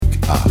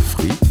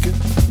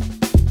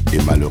Et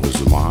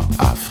malheureusement,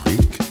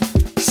 Afrique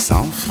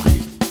sans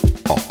fric.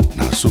 Oh,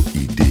 naso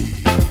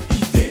idée.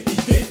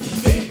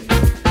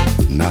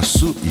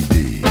 Naso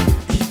idée.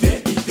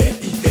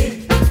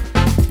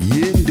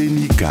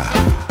 Yendenika.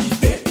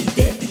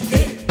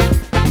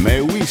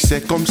 Mais oui,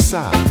 c'est comme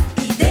ça.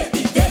 Eh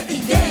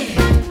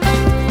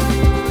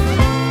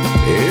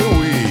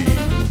oui.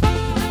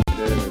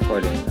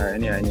 Recording. All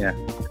right, yeah.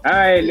 All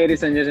right,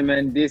 ladies and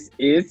gentlemen, this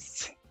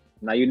is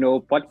Now You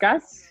Know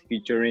podcast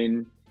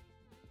featuring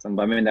some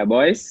Bamenda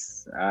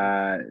boys.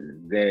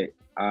 There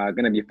are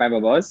going to be 5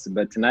 of us,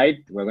 but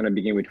tonight we're going to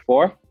begin with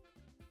 4.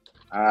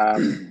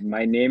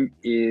 My name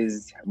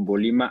is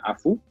Bolima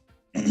Afu.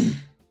 I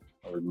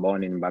was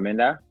born in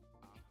Bamenda,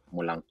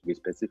 Mulang to be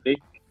specific.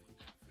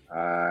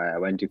 I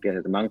went to PS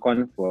at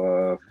Mancon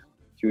for a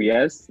few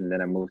years, and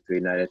then I moved to the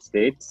United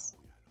States,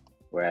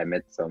 where I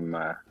met some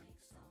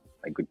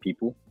good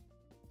people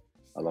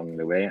along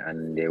the way,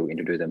 and they will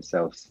introduce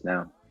themselves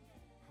now.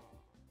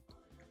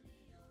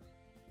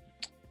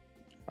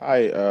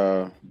 Hi,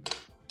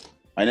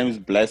 my name is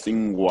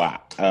Blessing Wa.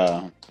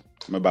 I'm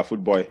a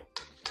Bafut boy,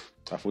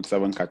 Bafut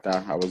 7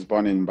 Qatar. I was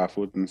born in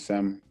Bafut and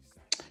Sem.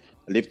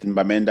 I lived in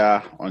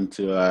Bamenda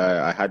until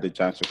I had the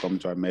chance to come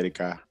to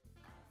America.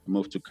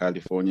 Moved to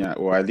California.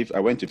 Well, I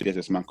went to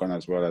PSS Mancon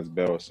as well as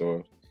Bell,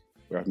 so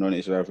we have known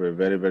each other for a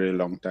very, very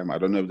long time. I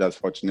don't know if that's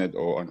fortunate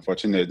or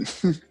unfortunate.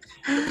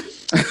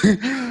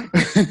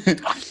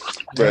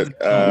 but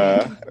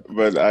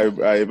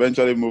I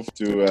eventually moved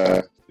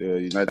to the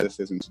United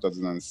States in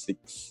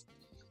 2006,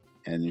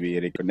 and we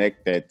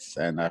reconnected,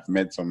 and I've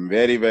met some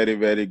very, very,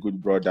 very good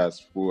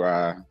brothers who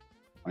are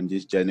on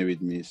this journey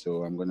with me.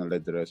 So I'm going to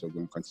let the rest of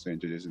them continue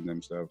introducing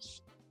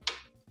themselves.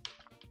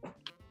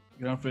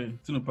 Grand friend,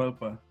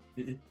 Papa.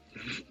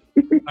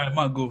 Alright,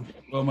 Margo.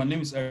 Well, my name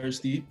is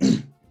Aristide,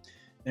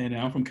 and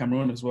I'm from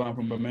Cameroon as well. I'm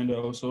from Bamenda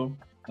also.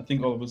 I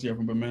think all of us here are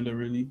from Bamenda,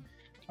 really.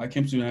 I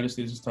came to the United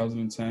States in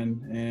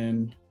 2010,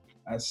 and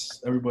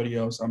as everybody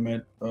else, I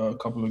met a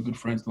couple of good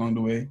friends along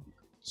the way.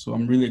 So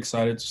I'm really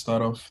excited to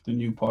start off the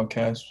new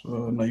podcast,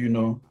 Now You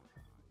Know.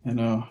 And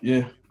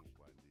yeah.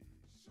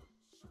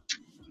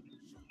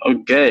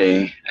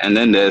 Okay, and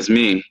then there's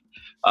me.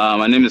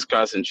 My name is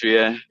Carson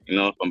Trier,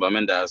 from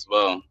Bamenda as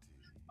well.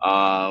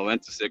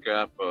 Went to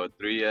Sikra for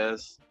 3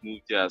 years,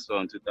 moved here as well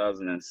in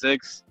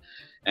 2006.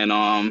 And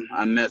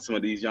I met some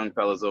of these young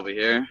fellas over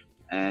here.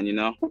 And,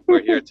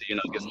 we're here to,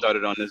 get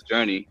started on this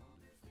journey.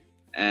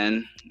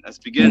 And let's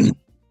begin.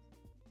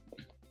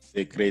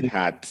 Sacred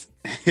Heart.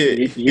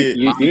 You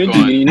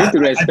need to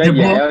respect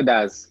your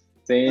elders,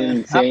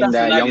 saying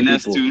that young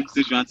people. Since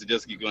you want to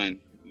just keep going.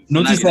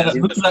 Notice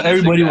that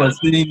everybody was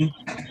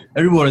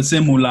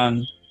saying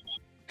Mulang.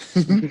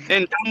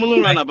 And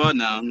Tamulung ran about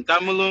now.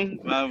 Tamulung,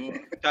 boy,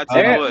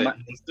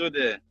 he's still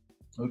there.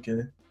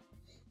 Okay.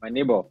 My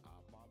neighbor.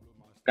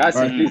 Guys,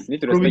 please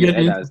need to respect your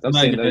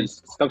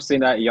elders. Stop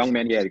saying that young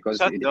men here, because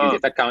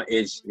it's a count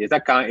age. It's a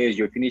count age.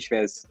 You finish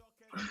first.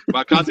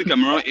 But counting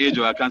Cameroon age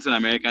or counting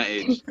American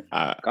age?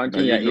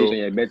 Counting your age on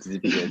your birth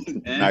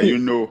certificate. Now you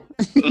know.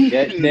 In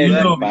fact,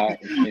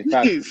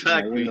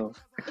 exactly.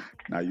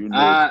 Now you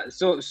know.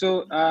 So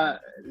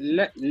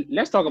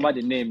let's talk about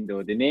the name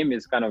though. The name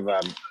is kind of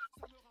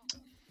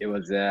it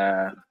was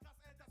a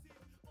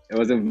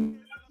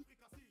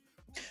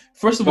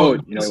first of all,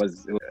 it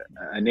was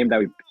a name that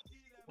we.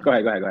 Go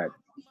ahead.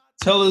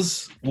 Tell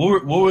us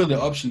what were the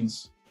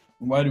options?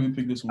 Why did we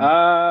pick this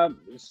one?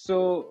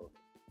 So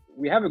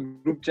we have a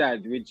group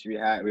chat which we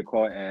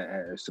call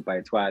Super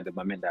Etoile de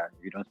Bamenda.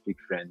 We don't speak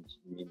French,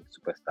 we mean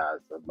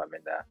superstars of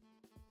Bamenda.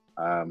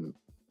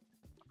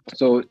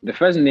 So the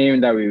first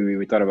name that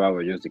we thought about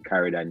was just to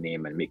carry that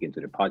name and make it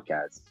into the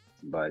podcast,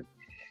 but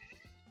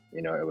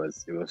it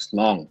was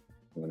long.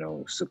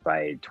 Super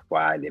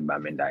Etoile de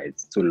Bamenda.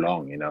 It's too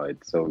long.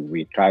 So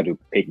we try to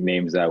pick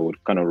names that would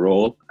kind of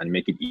roll and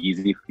make it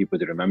easy for people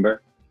to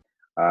remember.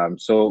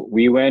 So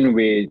we went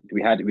with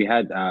we had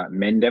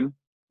Mendem.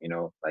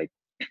 Like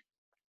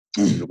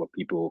a group of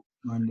people.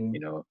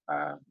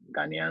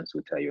 Ghanaians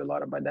will tell you a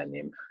lot about that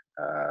name.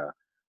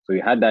 So we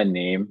had that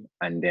name,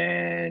 and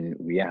then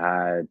we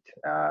had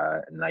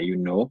Now You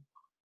Know,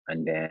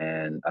 and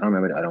then I don't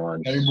remember the other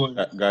one.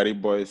 Gary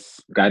Boys.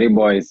 Gary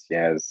Boys,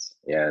 yes.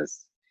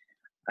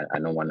 I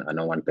know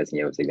one person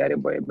here would say Gary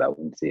Boy, but I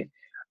wouldn't say.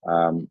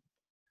 So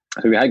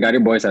we had Gary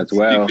Boys as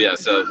well. Speak for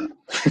yourself.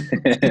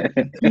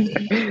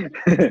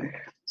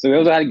 So we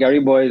also had Gary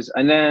Boys,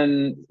 and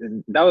then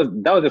that was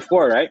the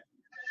 4, right?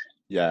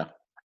 Yeah.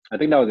 I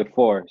think that was the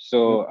 4.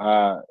 So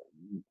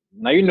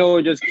Now You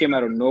Know just came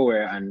out of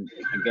nowhere, and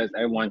I guess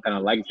everyone kind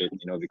of liked it,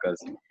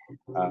 because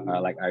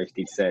like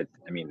Aristide said,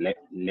 I mean, let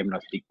me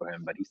not speak for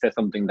him, but he said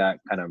something that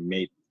kind of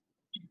made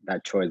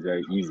that choice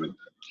very easy,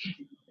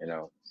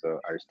 So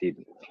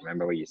Aristide,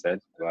 remember what you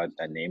said about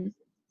that name?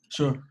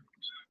 Sure.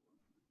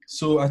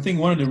 So I think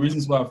one of the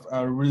reasons why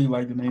I really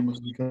like the name was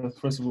because,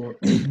 first of all,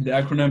 the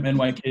acronym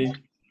NYK,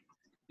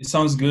 it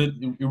sounds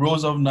good. It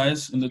rolls off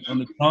nice on the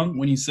tongue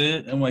when you say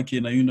it,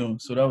 NYK, Now You Know.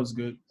 So that was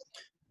good.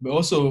 But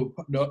also,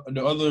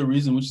 the other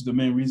reason, which is the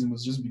main reason,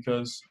 was just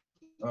because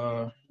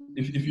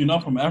if you're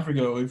not from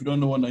Africa or if you don't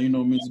know what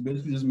Nayuno means, it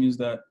basically just means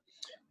that,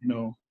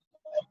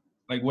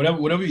 like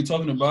whatever you're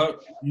talking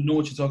about, you know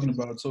what you're talking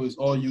about. So it's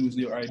all you, it's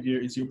your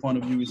idea, it's your point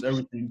of view, it's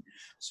everything.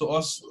 So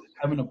us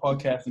having a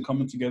podcast and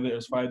coming together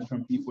as 5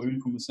 different people, even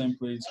from the same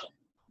place,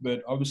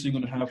 but obviously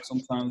going to have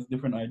sometimes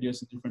different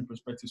ideas and different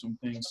perspectives on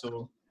things.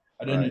 So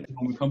at the end of the day,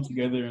 when we come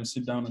together and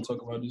sit down and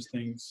talk about these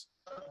things,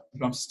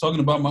 if I'm talking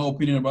about my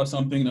opinion about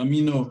something, I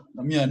know.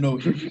 Yep.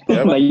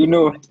 Now you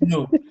know.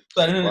 So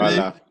at the end of the day,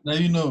 Voila. now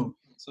you know.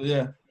 So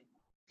yeah.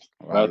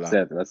 Well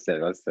said.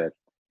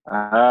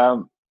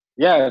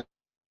 Yeah.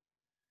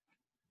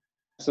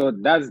 So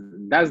that's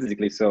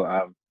basically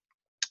so.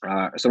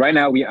 So right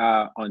now we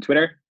are on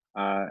Twitter.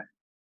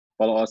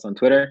 Follow us on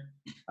Twitter.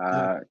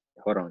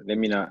 Hold on. Let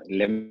me not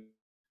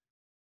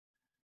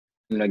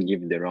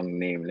give the wrong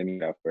name. Let me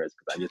go first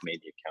because I just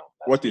made the account.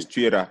 What is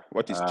Twitter?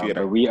 What is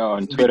Twitter? But we are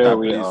on Twitter.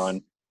 We please. are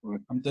on.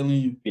 I'm telling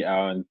you. We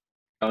are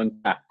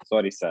on.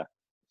 Sorry, sir.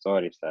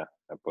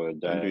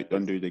 Apologize.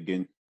 Don't do it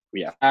again.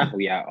 We are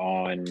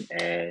on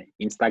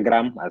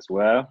Instagram as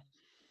well.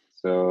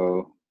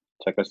 So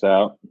check us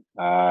out.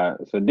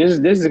 So this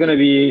is gonna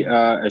be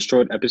a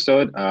short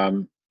episode.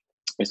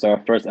 It's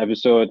our first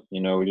episode.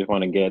 We just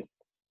want to get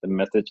the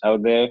message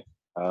out there.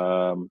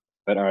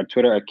 But our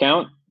Twitter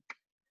account,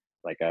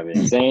 like I've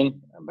been saying,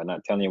 but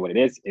not telling you what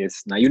it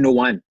is Now You Know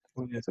One.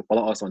 Okay. So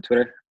follow us on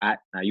Twitter at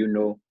Now You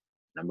Know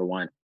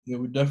 #1. Yeah,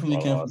 we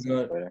definitely Follow can't us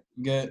on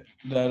forget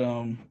that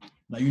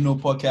Now You Know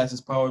podcast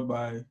is powered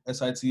by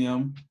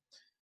SITM.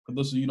 For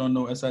those of you who don't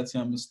know,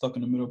 SITM is Stuck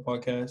in the Middle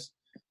podcast,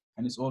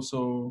 and it's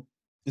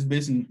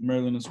based in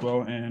Maryland as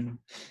well. And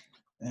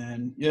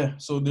yeah,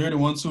 so they're the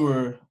ones who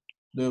are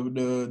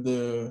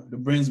the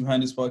brains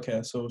behind this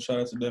podcast. So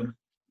shout out to them.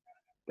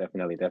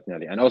 Definitely.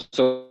 And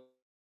also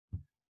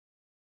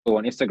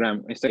on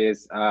Instagram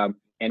is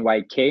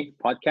NYK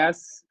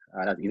Podcasts.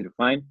 That's easy to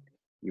find.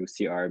 You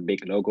see our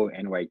big logo,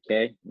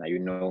 NYK. Now you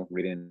know,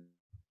 written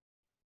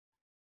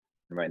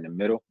right in the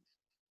middle.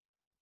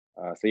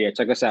 So yeah,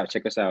 check us out. So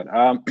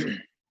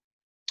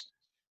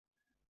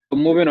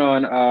moving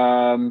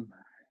on.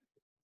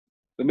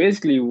 So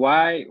basically,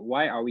 why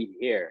are we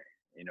here?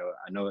 I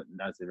know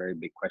that's a very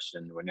big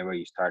question. Whenever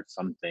you start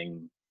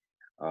something,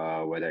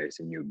 whether it's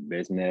a new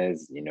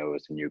business,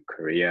 it's a new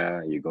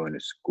career, you're going to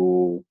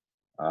school,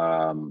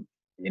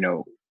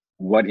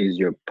 what is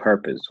your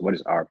purpose? What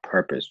is our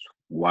purpose?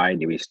 Why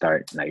do we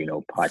start Now You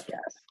Know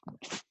podcast?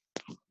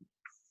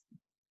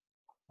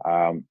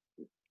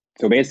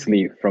 So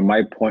basically, from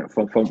my point,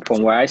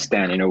 from where I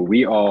stand,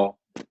 we all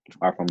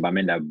are from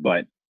Bamenda,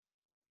 but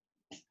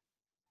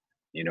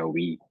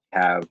we've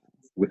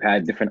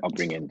had different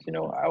upbringings.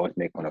 I always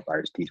make fun of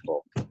Aristide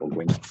for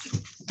going to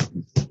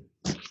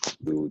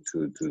even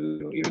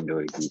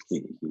though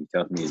he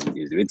tells me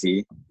he's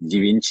witty, Da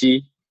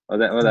Vinci, or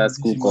that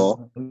school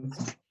called Da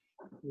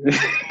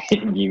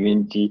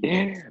Vinci.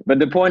 But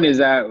the point is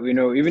that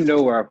even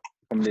though we're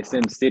from the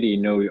same city,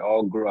 we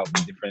all grew up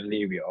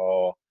differently. We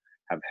all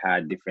have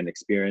had different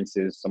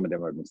experiences. Some of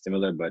them have been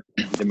similar, but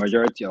the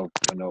majority of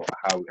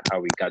how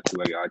we got to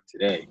where we are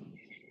today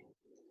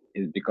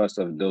is because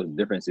of those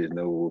differences.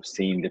 We've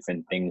seen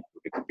different things,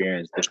 we've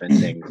experienced different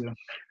things,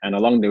 and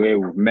along the way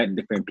we've met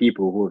different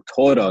people who have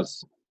taught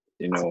us,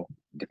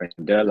 different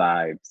their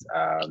lives,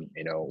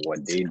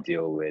 what they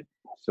deal with.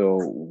 So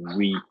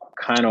we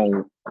kind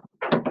of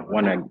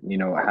want to,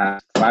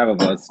 have 5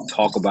 of us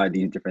talk about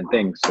these different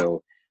things.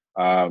 So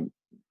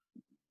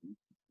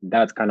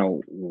that's kind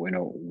of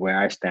where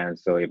I stand.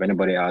 So if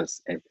anybody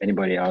else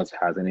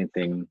has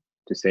anything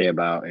to say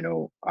about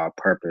our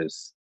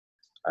purpose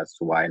as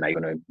to why Now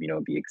You Know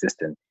be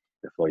existent,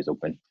 the floor is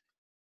open.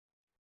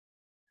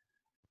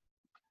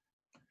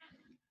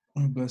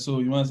 So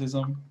you want to say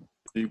something?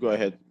 You go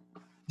ahead.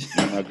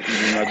 My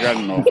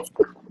grand no.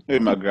 Hey,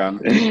 my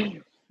grand.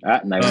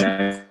 I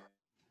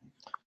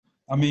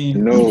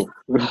mean, no.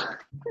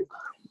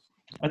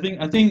 I think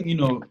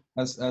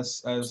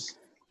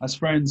as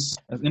friends,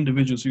 as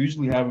individuals, we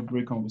usually have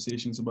great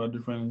conversations about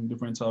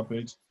different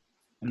topics,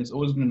 and it's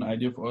always been an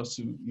idea for us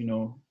to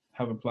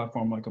have a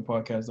platform like a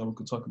podcast that we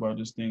could talk about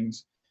these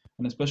things,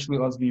 and especially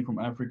us being from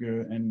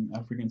Africa and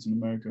Africans in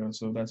America.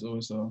 So that's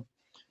always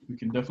we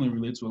can definitely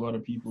relate to a lot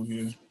of people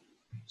here.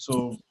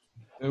 So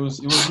it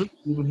was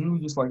really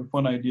just like a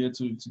fun idea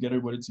to get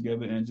everybody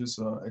together and just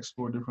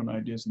explore different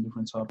ideas and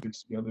different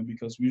topics together,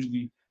 because we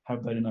usually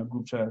have that in our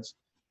group chats.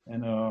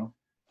 And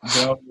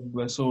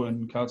Blesso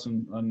and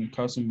Carson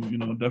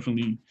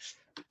definitely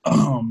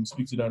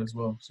speak to that as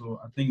well. So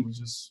I think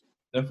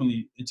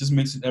it just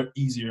makes it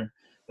easier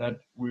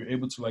that we're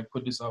able to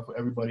put this out for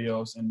everybody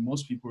else, and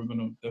most people are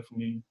gonna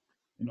definitely,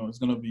 it's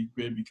gonna be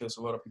great because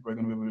a lot of people are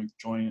gonna be able to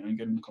join and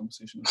get in the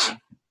conversation as well.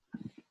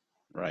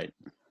 Right.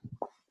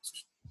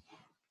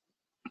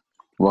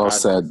 Well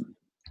said.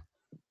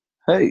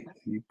 Hey,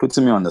 you put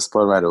me on the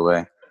spot right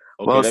away. Okay,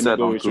 Well let said,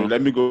 me go with you. Uncle.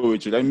 Let me go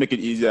with you. Let me make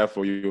it easier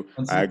for you.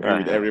 I agree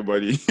with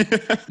everybody.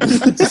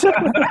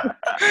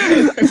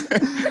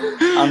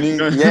 I mean,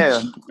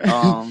 yeah.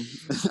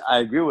 I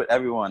agree with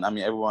everyone. I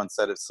mean, everyone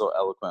said it so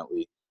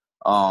eloquently.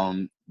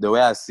 The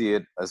way I see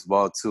it as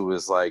well too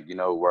is like,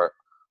 we're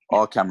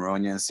all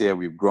Cameroonians here.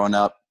 We've grown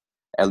up,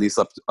 at least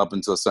up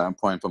until a certain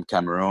point, from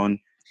Cameroon,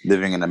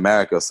 living in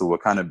America. So we're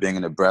kind of being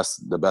in the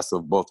best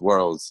of both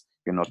worlds,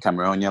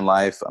 Cameroonian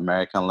life,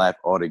 American life,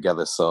 all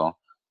together. So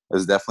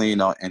it's definitely,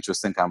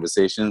 interesting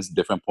conversations,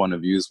 different point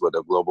of views with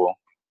a global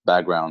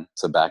background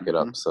to back it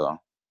up. So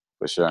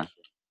for sure.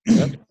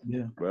 Yep.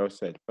 Yeah. Well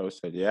said.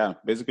 Yeah,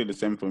 basically the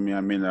same for me.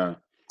 I mean,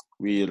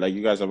 we, like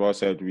you guys have all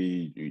said,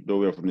 we though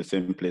we're from the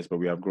same place, but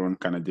we have grown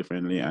kind of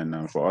differently.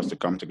 And for us to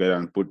come together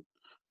and put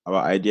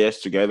our ideas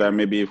together,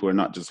 maybe if we're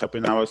not just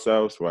helping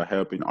ourselves, we're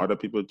helping other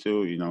people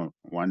too.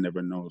 One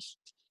never knows.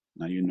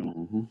 Now you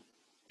know.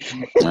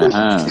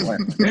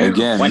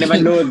 Again, one never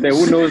knows, but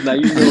who knows? Now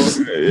you know.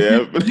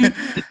 Yeah.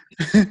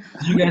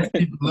 You guys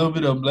keep a little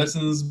bit of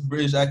Blessing's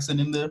British accent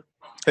in there.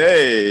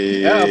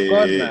 Hey. Yeah, of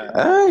course, man.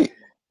 hey.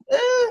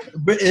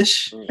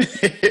 British.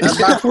 That's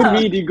my food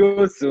really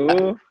goes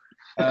so.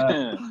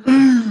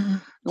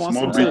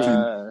 Small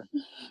Britain.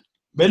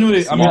 But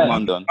anyway,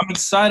 London. I'm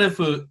excited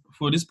for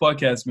this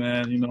podcast,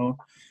 man.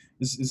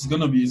 It's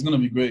gonna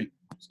be great.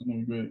 It's gonna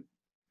be great.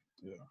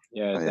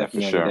 Yeah, for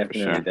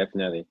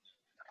definitely.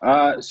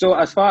 So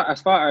as far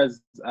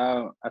as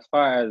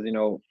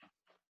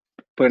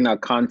putting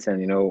out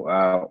content,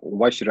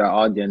 what should our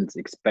audience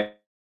expect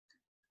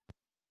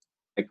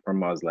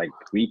from us? Like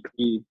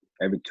weekly,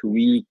 every 2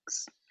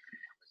 weeks?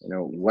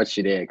 What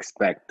should they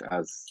expect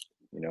us,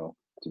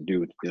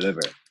 to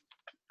deliver?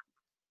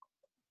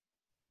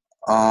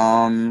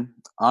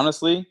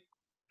 Honestly,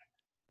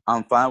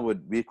 I'm fine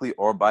with weekly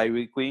or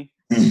bi-weekly.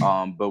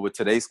 But with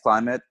today's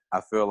climate,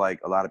 I feel like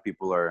a lot of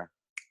people are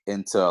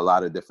into a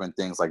lot of different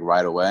things like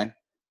right away.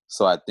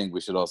 So I think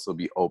we should also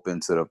be open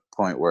to the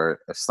point where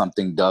if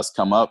something does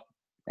come up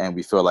and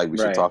we feel like we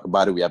should talk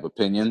about it, we have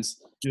opinions,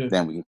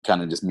 then we can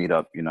kind of just meet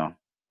up,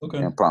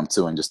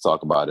 impromptu and just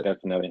talk about it.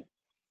 Definitely.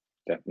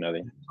 That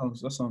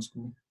sounds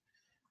cool.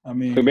 I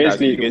mean, so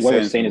basically, what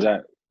we're saying is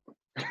that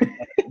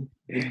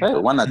hey,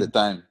 one at a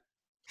time.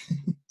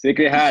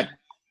 Secret hat.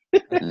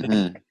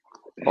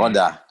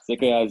 Order.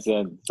 Secret hat.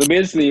 So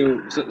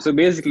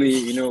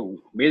basically,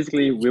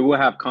 we will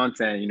have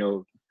content,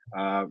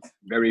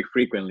 very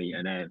frequently,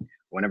 and then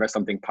whenever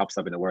something pops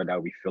up in the world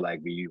that we feel like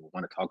we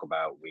want to talk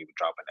about, we would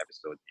drop an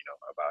episode,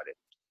 about it.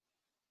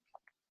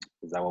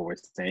 Is that what we're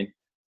saying?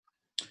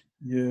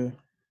 Yeah.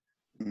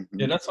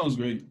 Yeah, that sounds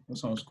great. That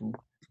sounds cool.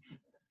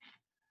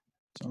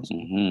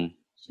 Cool.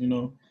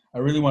 I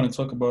really want to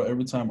talk about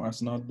every time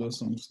Arsenal does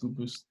some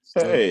stupid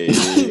stuff. Hey.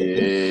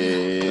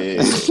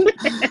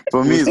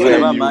 For me, it's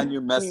whenever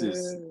Manu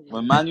messes.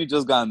 When Manu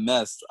just got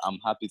messed, I'm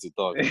happy to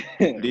talk.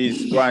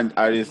 Please, go and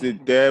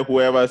it there.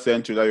 Whoever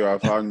sent you that, you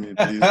have found me,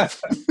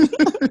 please.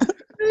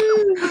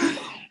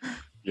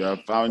 You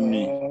have found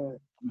me.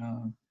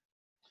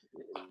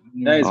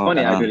 Yeah, it's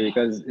funny actually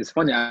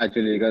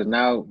because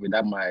now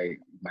without my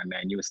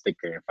new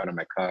sticker in front of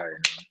my car,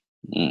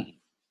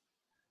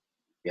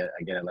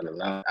 I get a lot of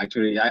love.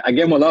 Actually, I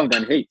get more love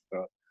than hate.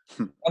 So.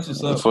 That's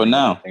what's up. For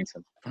now. Thanks.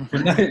 For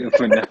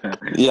now.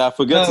 Yeah,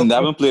 forgetting they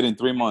haven't played in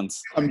 3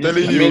 months. I'm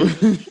telling you.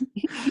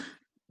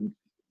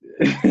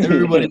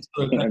 Everybody's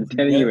I'm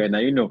telling you right now,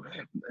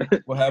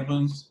 what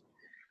happens.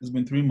 It's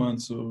been 3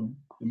 months, so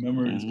the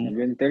memory is It's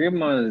been 3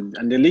 months,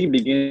 and the league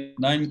begins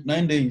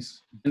 9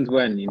 days.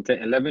 When? In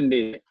 11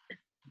 days.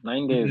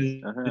 9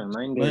 days.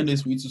 9 days. 9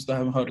 days for you to start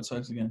having heart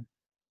attacks again.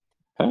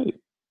 Hey.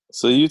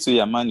 So you two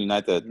are Man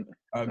United.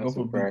 I go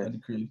for big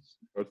decrease.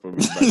 God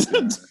forbid.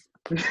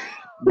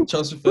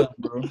 Chelsea fan,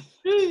 bro.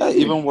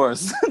 Even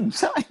worse. I'm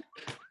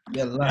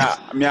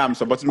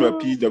supporting my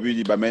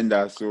PWD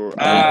Bamenda, so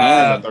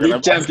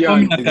league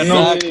champion.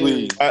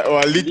 Exactly.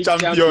 Or league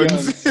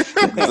champions.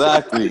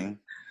 Exactly.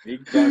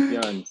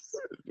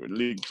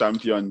 League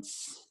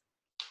champions.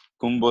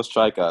 Kumbo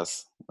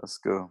strikers. Let's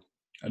go.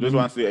 I just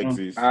want to say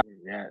exist.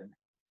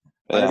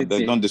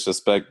 Don't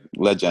disrespect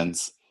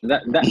legends.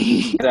 That's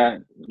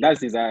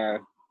his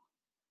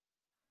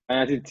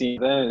team.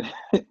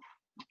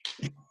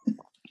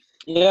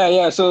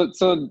 Yeah. So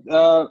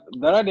the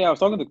other day I was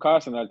talking to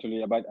Carson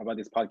actually about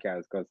this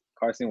podcast because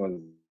Carson was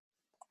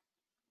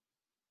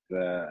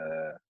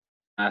the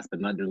last but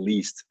not the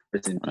least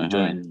person to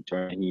join.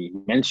 He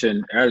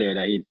mentioned earlier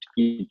that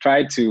he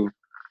tried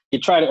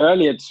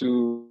earlier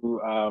to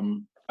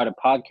start a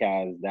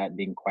podcast that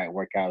didn't quite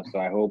work out. So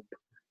I hope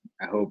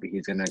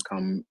he's gonna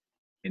come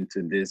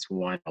into this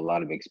one a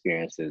lot of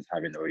experiences,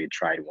 having already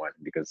tried one,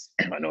 because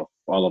I know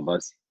all of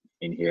us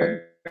in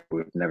here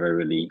we've never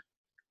really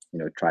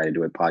try to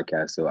do a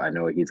podcast. So I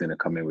know he's gonna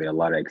come in with a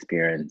lot of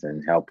experience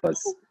and help us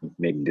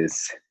make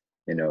this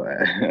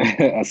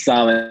a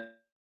solid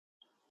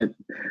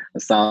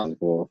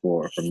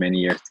for many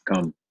years to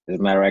come.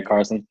 Isn't that right,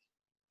 Carson?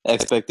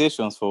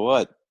 Expectations for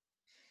what?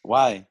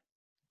 Why?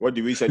 What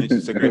do we send you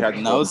to Secret Hat?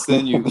 Now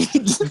send you.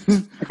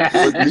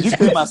 Did you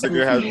pay my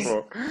Secret Hat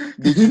for?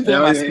 Did you pay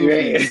my school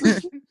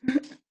fees?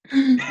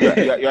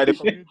 You are the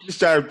community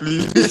child,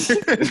 please.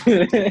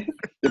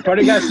 The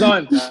prodigal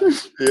son.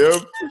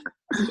 Yep.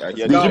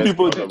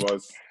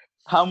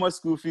 How much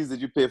school fees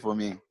did you pay for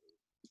me?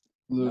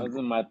 Look,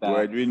 Doesn't matter.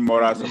 We're doing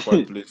moral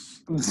support,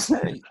 please.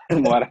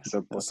 Moral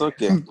support. It's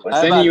okay. We're However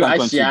I sending you can Asia.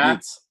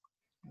 contribute.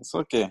 It's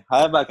okay.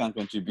 However I can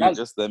contribute, That's-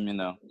 just let me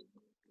know.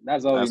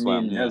 That's all That's we why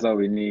I'm need. here. That's all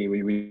we need.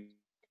 We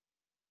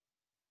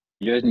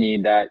just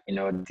need that,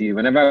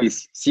 whenever we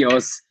see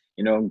us,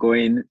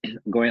 going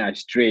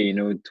astray,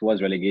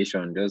 towards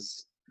relegation,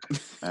 just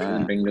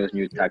bring those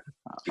new tactics.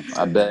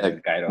 I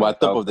beg. guide We're us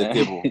top up, of the eh?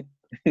 table.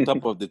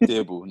 Top of the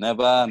table.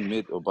 Never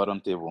mid or bottom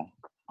table.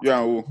 You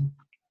and who?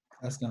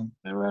 ask him.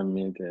 Never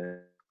meet.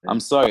 I'm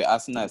sorry,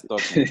 Arsenal is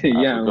talking.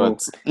 Yeah, I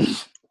forgot.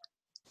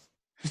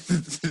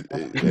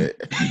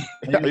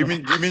 You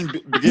mean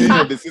beginning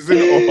of the season,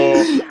 or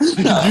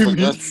I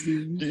forgot.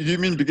 you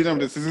mean beginning of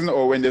the season,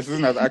 or when the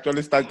season has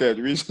actually started?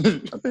 Which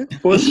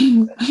Post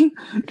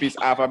is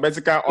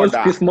alphabetical order.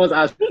 Christmas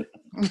as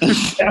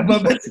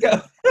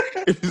Alphabetical.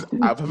 It's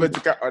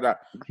alphabetical order.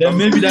 Then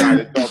maybe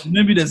At the top.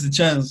 maybe there's a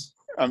chance.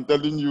 I'm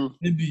telling you.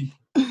 Maybe.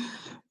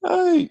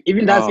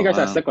 even that figures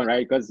are man. second,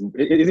 right? Because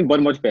it isn't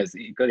Bournemouth first,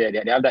 because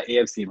they have that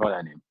AFC involved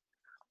in him.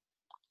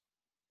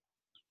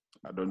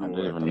 I don't know I what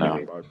don't you're even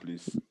talking know. about,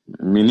 please.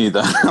 Me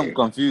neither. I'm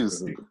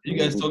confused. You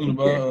guys talking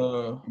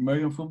about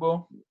American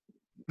football?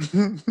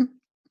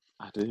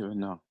 I don't even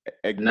know.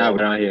 Now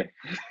we're around here.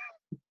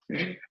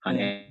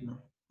 And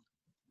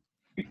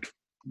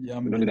Yeah,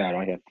 we don't do that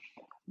around here.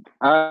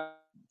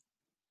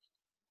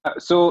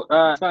 So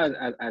as far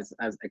as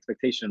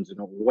expectations,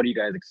 what are you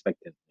guys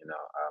expecting?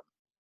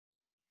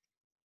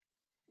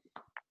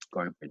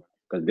 Going forward,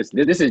 because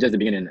this is just the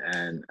beginning,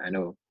 and I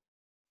know,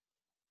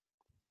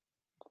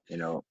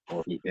 it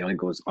only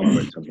goes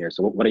upwards from here.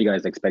 So what are you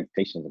guys'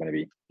 expectations going to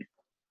be?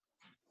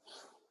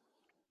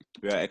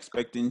 We are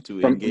expecting to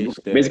From engage.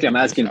 basically, I'm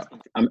asking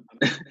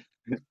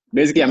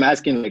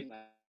like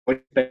what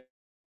you expect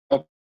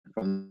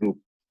from the group.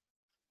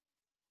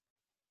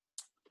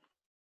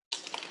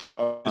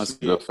 Let's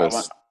go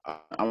first.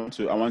 I want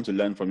to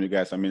learn from you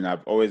guys. I mean,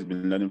 I've always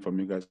been learning from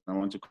you guys. I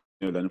want to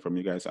continue learning from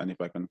you guys, and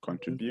if I can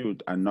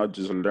contribute and not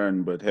just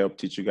learn but help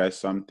teach you guys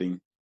something,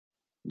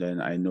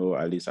 then I know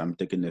at least I'm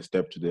taking a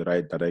step to the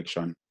right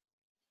direction.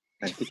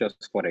 And teach us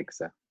Forex,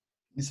 sir.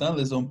 You sound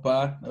like on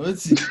par.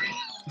 Let's see.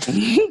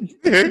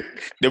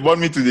 They want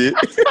me today.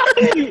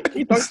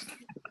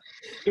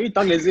 He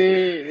talk les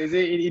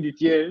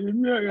idiots.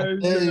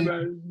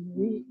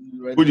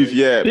 Who do you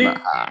fear?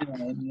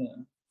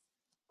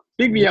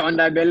 Pick me on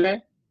that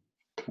belly.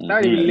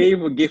 That you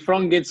leave get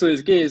from get so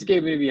it's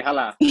maybe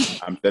hala.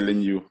 I'm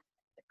telling you,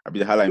 I'll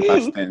be hala in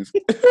past tense.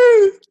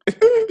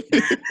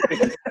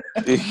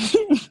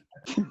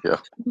 Yeah.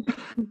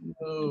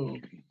 Oh.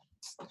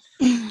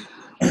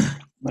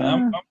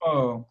 Man,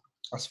 I'm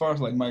as far as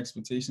like my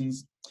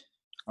expectations,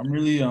 I'm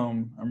really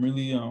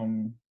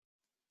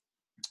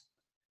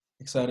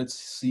excited to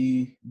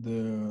see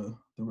the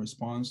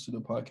response to the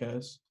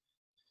podcast,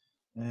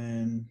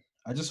 and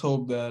I just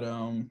hope that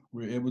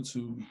we're able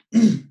to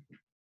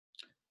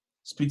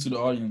speak to the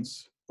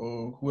audience,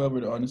 or whoever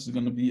the audience is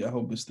going to be. I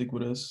hope they stick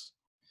with us,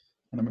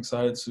 and I'm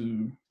excited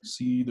to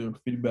see the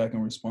feedback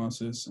and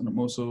responses, and I'm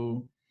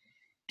also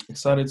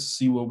excited to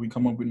see what we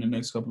come up with in the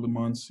next couple of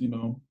months.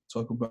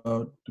 Talk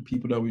about the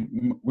people that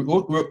we're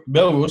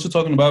also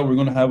talking about. We're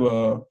going to have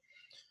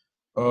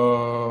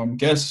a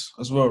guest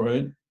as well,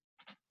 right?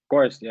 Of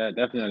course, yeah,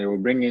 definitely. We'll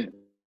bring in,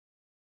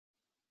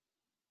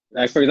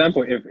 like, for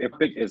example, if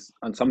pick is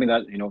on something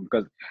that,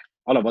 because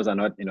all of us are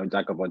not,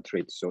 jack of all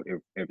trades. So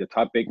if the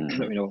topic,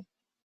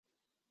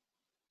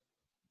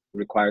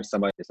 requires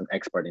somebody that's an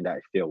expert in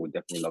that field, we'd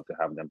definitely love to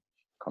have them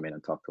come in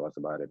and talk to us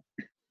about it.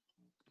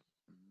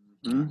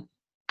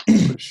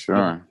 For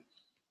sure.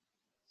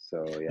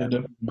 So Yeah,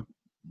 definitely.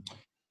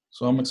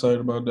 So I'm excited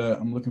about that.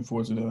 I'm looking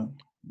forward to that.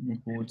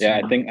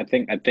 I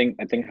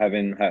think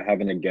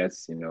having a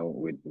guest,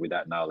 with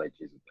that knowledge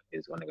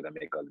is only gonna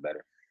make us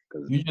better.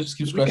 Because you just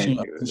keep scratching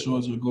your to show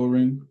us your goal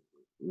ring.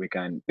 We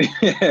can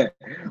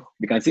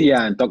we can sit here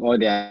and talk all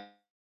day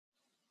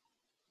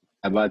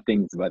about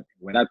things, but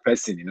when that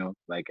person,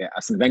 like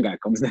Arsene Wenger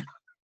comes in,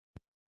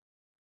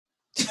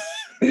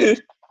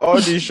 All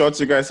these shots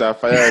you guys are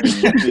firing,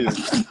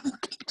 please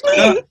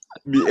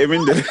be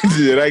aiming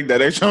the right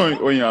direction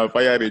when you are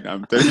firing.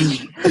 I'm telling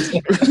you.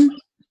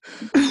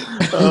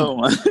 Oh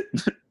man.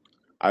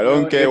 I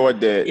don't care what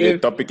the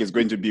topic is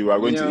going to be. We are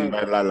going to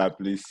invite Lala,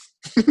 please.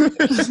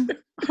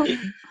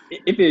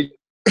 If it's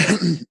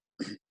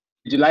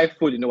July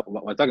food,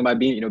 we're talking about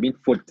being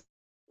food,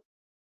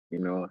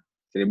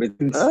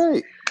 celebrating.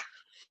 Hey.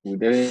 We're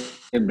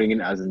definitely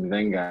bringing Arsene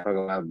Wenger, talk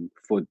about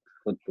food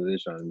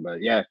position.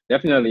 But yeah,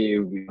 definitely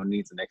we don't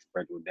need an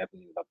expert. We'll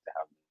definitely love to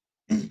have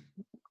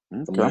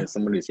Okay.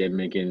 somebody who's here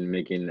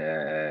making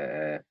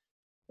a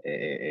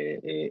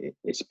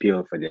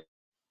spiel for the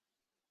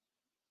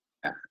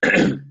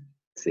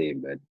say,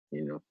 but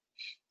we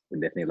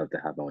definitely love to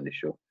have her on the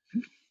show.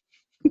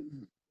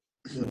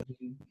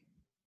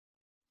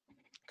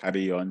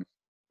 Carry on.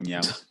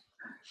 Yeah.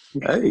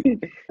 Hey.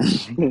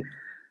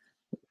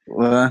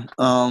 Well,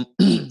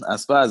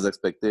 as far as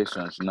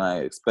expectations, I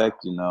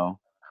expect,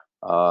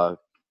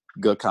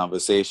 good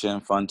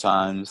conversation, fun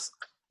times,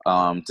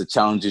 to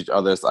challenge each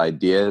other's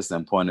ideas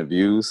and point of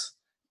views.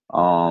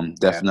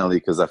 Definitely,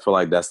 because I feel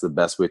like that's the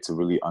best way to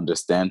really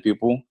understand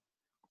people.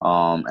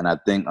 And I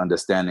think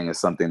understanding is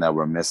something that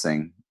we're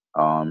missing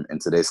in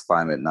today's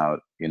climate now,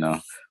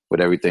 with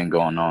everything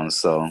going on.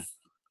 So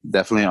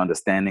definitely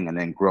understanding, and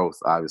then growth,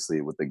 obviously,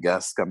 with the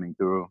guests coming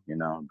through,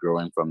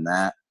 growing from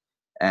that,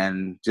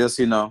 and just,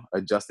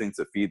 adjusting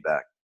to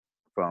feedback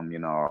from,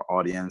 our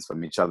audience,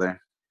 from each other.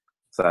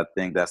 So I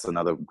think that's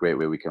another great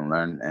way we can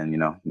learn and,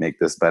 make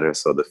this better.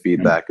 So the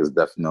feedback is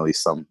definitely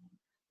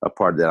a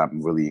part that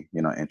I'm really,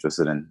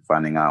 interested in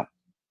finding out.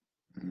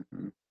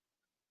 Mm-hmm.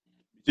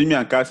 See me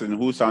and Carson,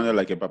 who sounded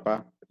like a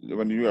papa.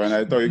 When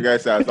I thought you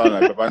guys said I sound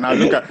like papa. Now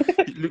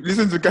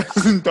listen to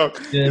Carson talk.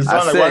 Yes. You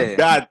sound like one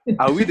dad.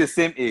 Are we the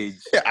same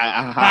age?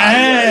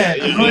 Yeah.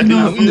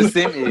 Are we the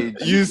same age?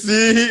 You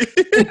see?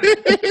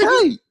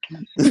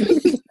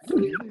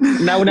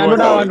 Now when I know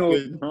that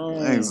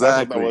one,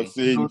 exactly. That's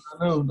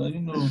what I was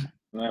saying.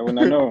 When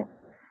I know.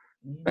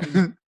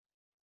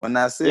 When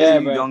I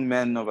say young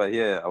men over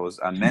here,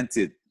 I meant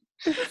it.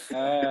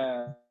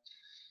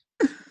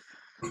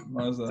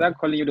 Start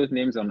calling you those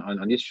names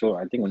on this show.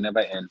 I think will never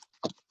end.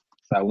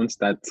 So I won't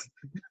start.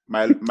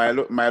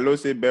 Milo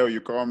say Bell,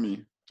 you call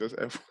me. Just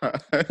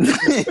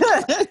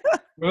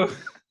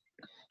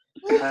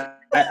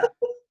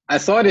I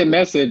saw the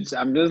message.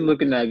 I'm just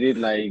looking at it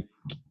like,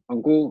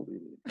 Uncle,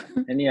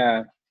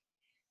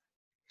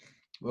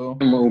 well,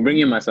 we'll bring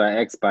him as our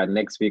expert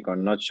next week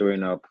on not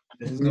showing up.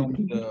 It's gonna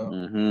be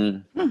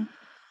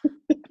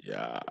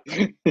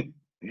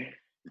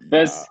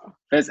the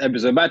First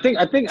episode. But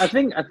I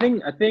think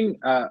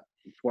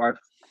for our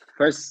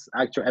first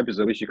actual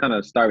episode, we should kind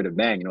of start with a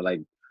bang.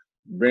 Like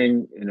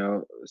bring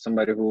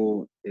somebody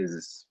who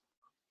is,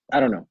 I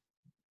don't know.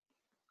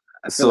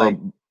 I feel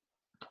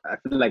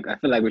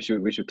like we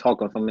should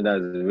talk on something that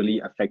is really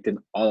affecting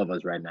all of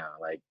us right now,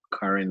 like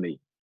currently.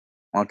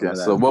 Okay,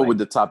 so what would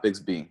the topics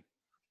be?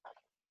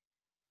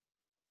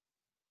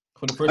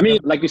 For the first I mean,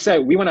 like you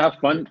said, we want to have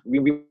fun. We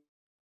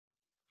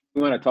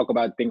want to talk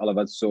about things, all of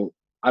us. So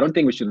I don't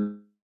think we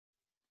should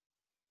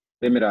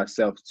limit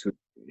ourselves to,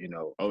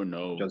 Oh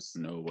no, just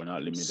no, we're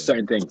not limited.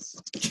 certain things.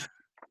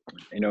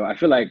 I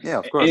feel like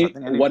of course,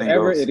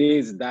 whatever it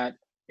is that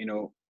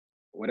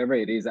whatever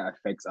it is that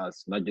affects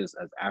us, not just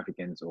as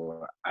Africans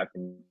or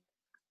African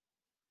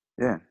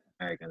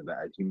Americans, but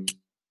I think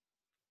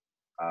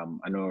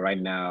I know right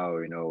now,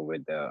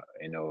 with the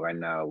right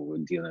now we're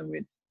dealing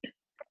with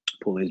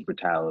police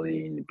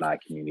brutality in the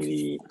Black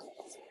community.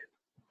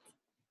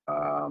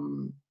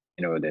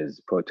 There's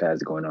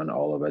protests going on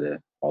all over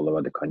the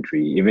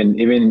country. Even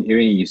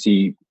you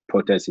see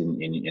protests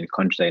in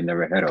countries I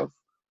never heard of.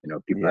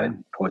 People are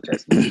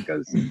protesting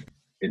because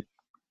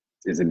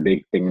it's a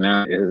big thing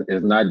now.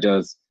 It's not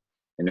just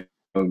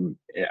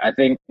I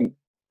think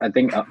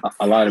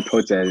a lot of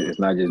protests is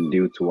not just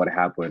due to what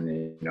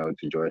happened,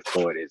 to George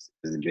Floyd. It's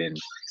been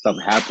stuff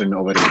happened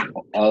all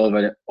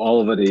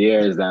over the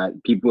years that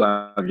people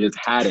have just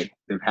had it.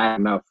 They've had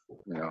enough,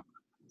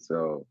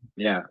 So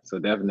so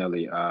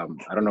definitely. I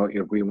don't know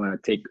if we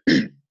want to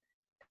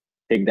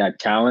take that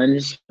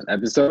challenge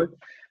episode,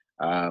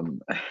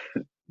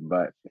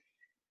 but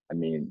I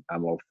mean,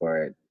 I'm all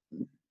for it.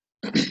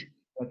 I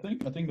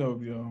think that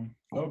would be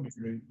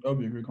great. That would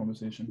be a great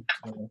conversation.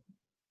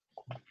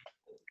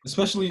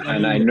 Especially,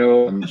 I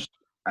know.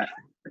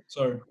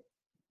 Sorry.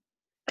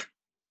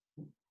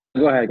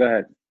 Go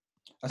ahead.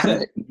 I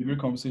said it'd be a great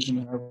conversation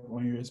to have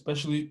on here,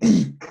 especially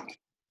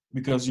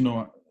because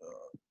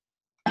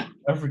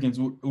Africans.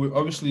 We're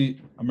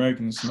obviously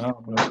Americans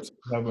now, but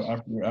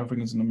we're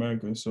Africans in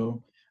America.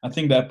 So I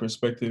think that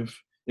perspective,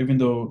 even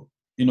though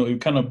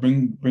it kind of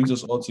brings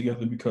us all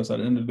together, because at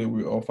the end of the day,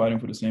 we're all fighting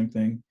for the same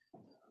thing.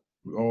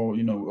 We all,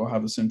 we all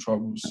have the same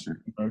troubles in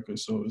America.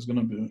 So it's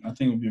gonna be. I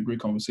think it would be a great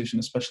conversation,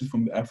 especially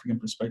from the African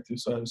perspective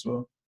side as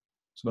well.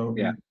 So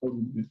that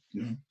would be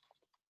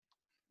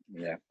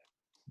Yeah.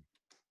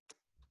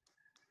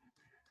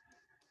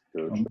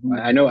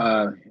 I know.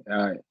 I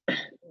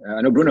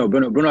know Bruno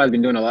has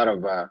been doing a lot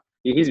of.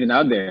 He's been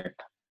out there.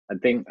 I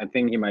think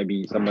he might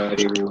be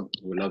somebody who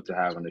would love to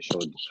have on the show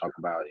to talk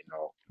about.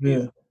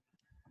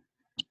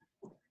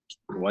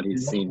 What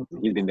he's seen.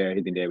 He's been there.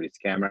 He's been there with his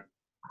camera.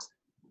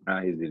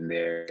 He's been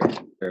there.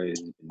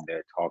 He's been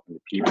there talking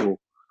to people.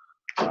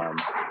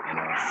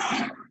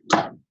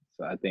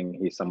 So I think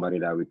he's somebody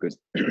that we could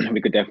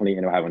definitely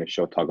have on the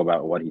show, talk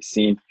about what he's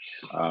seen,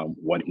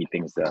 what he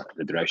thinks the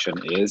direction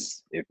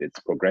is, if it's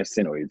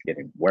progressing or it's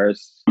getting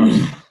worse.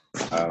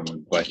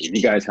 But if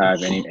you guys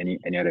have any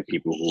other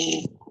people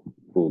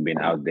who've been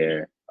out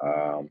there,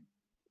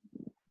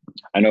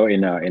 I know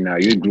in our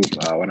youth group,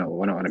 one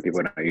of the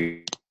people in our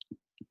youth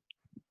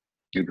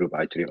group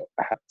actually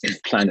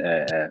planned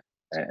a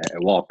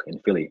walk in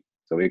Philly,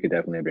 so we could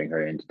definitely bring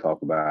her in to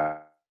talk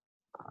about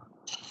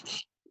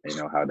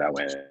how that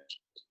went.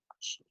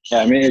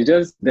 Yeah, I mean, it's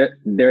just that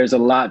there's a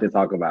lot to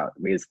talk about.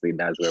 Basically,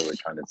 that's what we're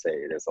trying to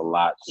say. There's a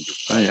lot to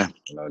discuss.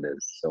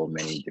 There's so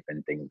many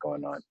different things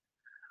going on.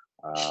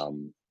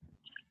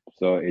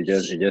 So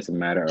it's just a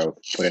matter of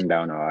putting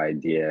down our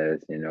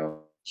ideas, do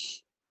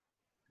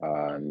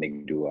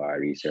our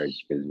research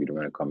because we don't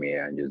want to come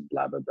here and just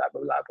blah blah blah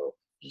blah blah. Blah.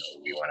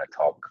 We want to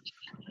talk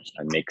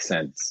and make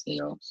sense.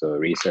 So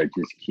research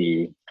is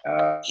key.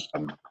 I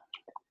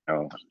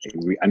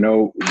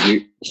know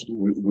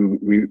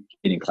we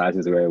in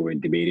classes where we're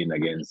debating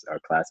against our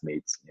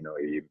classmates.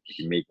 If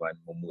you make one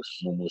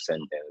mumu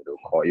sentence, they'll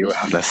call you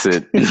out. That's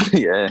it.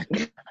 Yeah.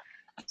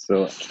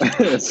 So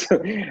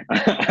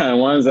and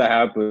once that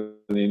happens,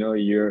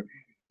 you're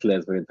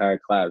class for the entire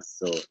class.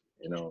 So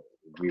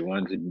we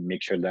want to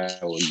make sure that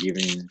we're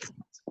giving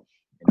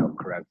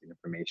correct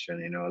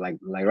information. Like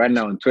right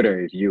now on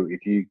Twitter,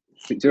 if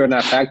Twitter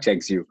not fact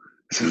checks you.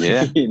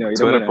 Yeah. you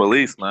Twitter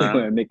police,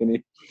 man. Make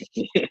any,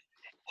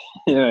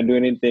 do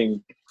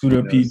anything.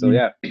 Twitter PD. So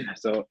yeah.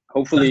 So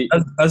hopefully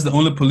that's the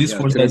only police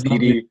force Twitter that's not PD.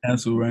 being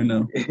canceled right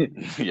now.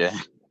 Yeah.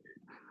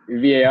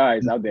 VAR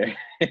is out there.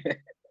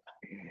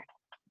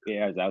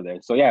 VAR is out there.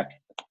 So yeah.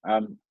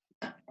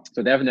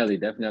 So definitely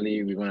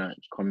we want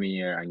to come in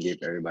here and give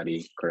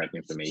everybody correct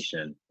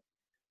information.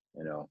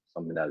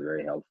 Something that's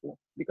very helpful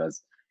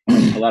because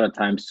a lot of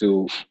times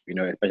too,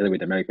 especially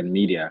with American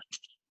media,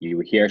 you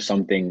hear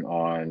something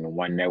on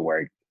one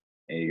network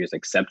and you just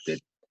accept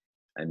it,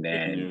 and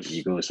then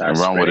you go start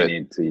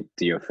spreading it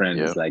to your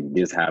friends, like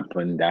this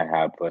happened, that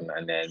happened,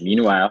 and then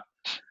meanwhile,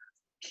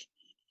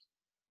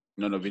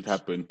 none of it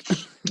happened.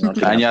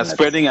 And you're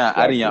spreading and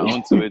adding your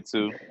own to it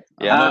too.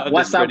 Yeah,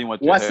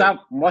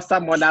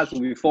 WhatsApp mothers will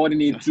be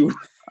forwarding it too.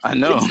 I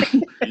know.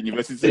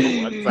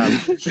 University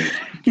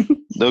WhatsApp.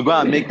 They'll go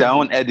and make their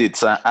own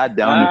edits and add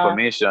their own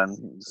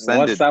information.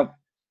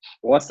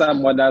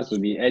 WhatsApp mothers will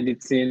be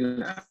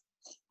editing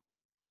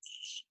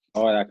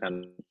all that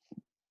kind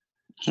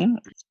of.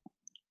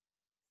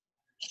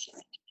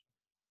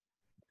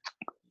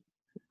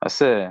 I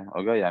say,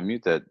 okay, you're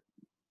muted.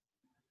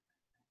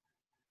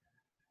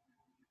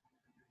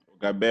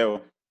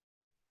 Gabel.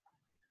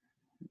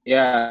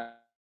 Yeah.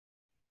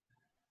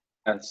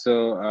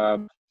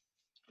 So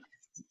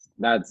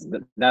that's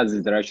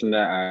the direction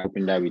that I'm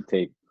hoping that we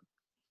take.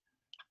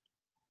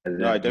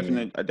 No, I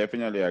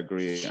definitely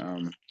agree.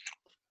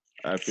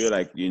 I feel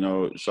like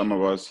some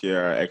of us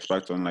here are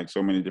experts on like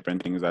so many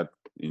different things that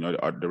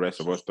the rest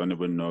of us don't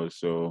even know.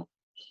 So,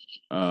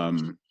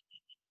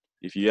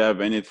 if you have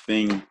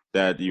anything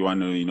that you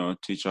want to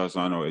teach us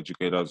on or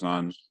educate us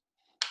on,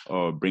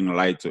 or bring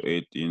light to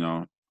it,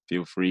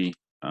 feel free.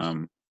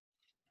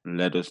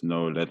 Let us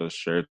know. Let us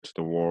share it to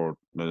the world.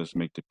 Let us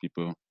make the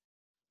people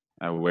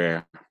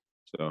aware.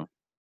 So,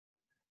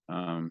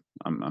 I'm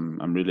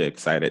really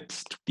excited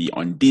to be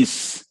on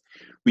this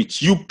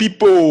with you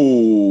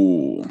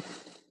people.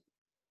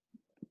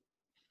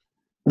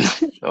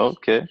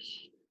 Okay.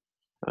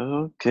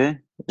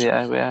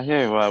 Yeah, we are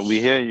here. Well,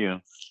 we hear you.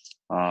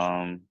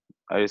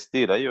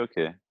 Aristide, are you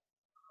okay?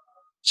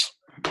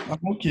 I'm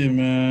okay,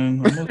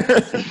 man. I'm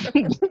okay.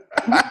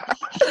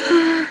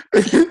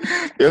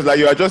 It's like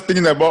you are just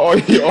thinking about all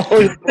your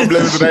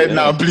problems right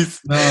now, please.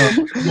 No,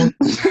 I'm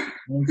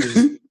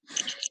okay.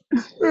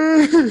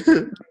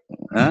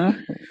 Huh?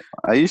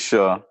 Are you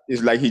sure?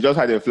 It's like he just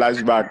had a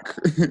flashback.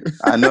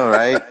 I know,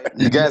 right?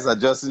 You guys are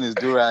just in his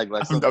durag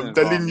like something. I'm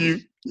telling you.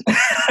 Did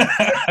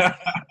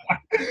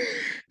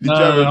No,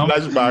 you have a I'm-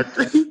 flashback?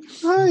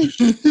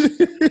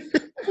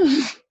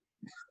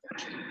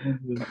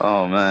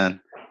 Oh man,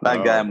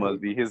 that guy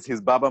must be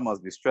his barber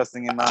must be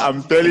stressing him out.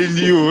 I'm telling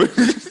you.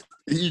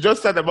 He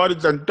just said about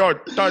it and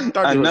thought. I He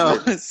was know.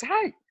 like- It's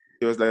hi.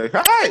 He was like,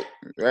 "Hi."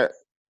 Yeah.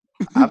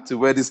 I have to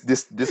wear this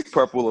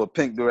purple or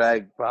pink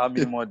durag for how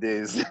many more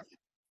days?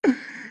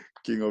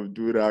 King of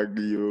Durag,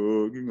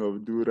 yo. King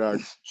of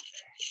Durag.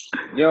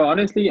 Yo,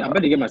 honestly, I'm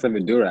about to get myself a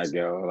durag,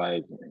 yo.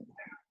 Like,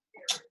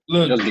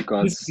 Look, just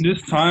because.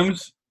 this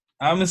times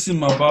I haven't seen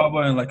my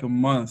barber in like a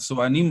month, so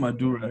I need my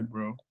durag,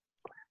 bro.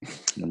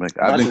 I'm like,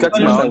 I've been That's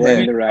cutting my own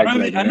wearing hair. durag, I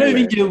like, don't even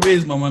everywhere. get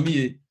waves, my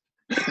mommy.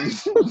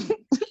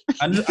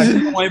 I just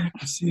don't want people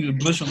to see the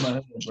blush on my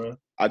head, bro.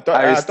 I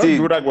thought Aristide.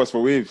 Durag was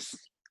for waves.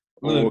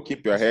 Oh, Look,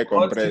 keep your hair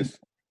compressed.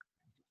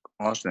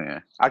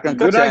 Awesome. I can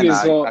cut Durag your is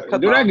hair. for I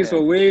cut my own durag is hair.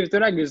 for waves.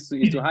 Durag is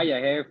to hide your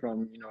hair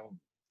from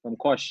from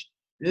kosh.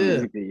 yeah.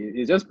 Basically,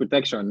 it's just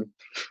protection.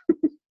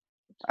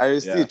 I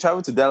still Yeah.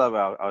 travel to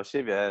Delaware. I'll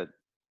shave your head.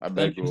 I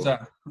beg Thank you, you. sir.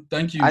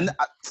 Thank you. And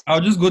I'll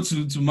just go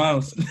to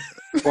Miles.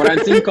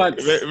 Quarantine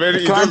cuts.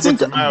 Very quarantine, easy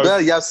to Miles.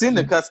 well, you have seen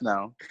the cuts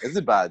now. Is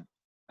it bad?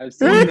 I've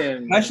seen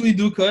them. Actually,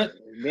 do cut.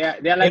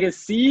 They're like a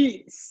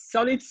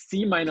solid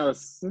C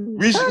minus.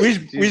 Which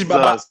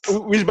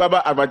Jesus.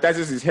 Baba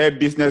advertises his hair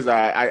business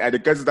at the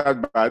cuts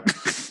that bad?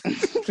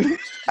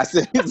 I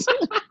said,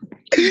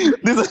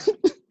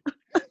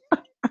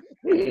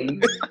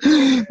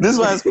 this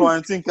one is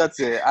quarantine cuts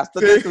here. I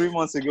started 3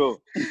 months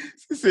ago.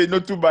 Say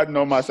not too bad,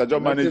 no master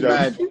job Not too manager.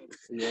 bad.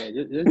 Yeah,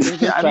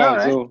 just I try know, it,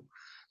 right? go.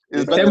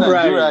 It's better than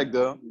temporary. durag,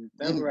 though.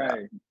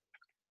 Temporary.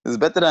 It's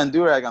better than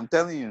durag. I'm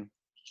telling you.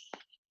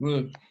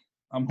 Look,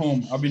 I'm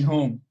home. I've been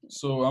home,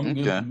 so I'm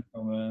good Okay.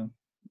 for now, man.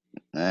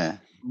 Yeah.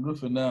 I'm good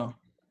for now.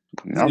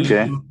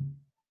 Okay.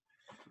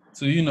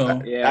 So you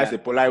know. Yeah. That's a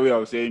polite way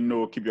of saying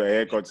no. Keep your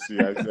haircut to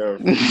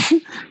yourself.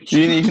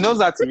 He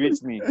knows how to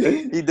reach me.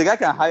 The guy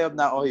can high up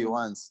now all he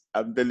wants.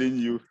 I'm telling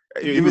you.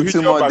 Give You me hit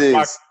 2 your more backpack.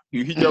 days.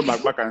 You hit your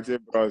backpack and say,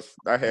 bros,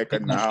 that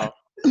haircut now.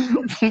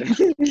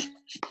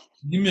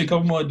 Give me a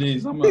couple more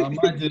days. I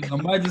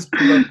might just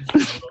pull up.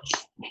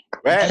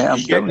 Well, Yeah, I'm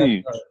you telling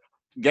you.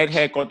 get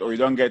haircut or you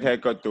don't get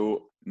haircut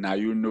too. Now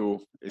you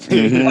know.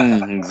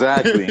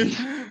 Exactly.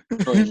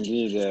 Oh,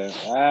 indeed.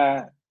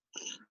 Yeah,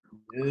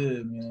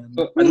 man.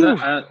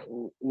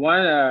 So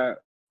one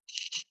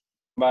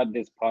about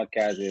this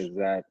podcast is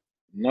that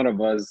none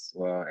of us,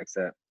 well,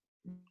 except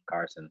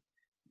Carson,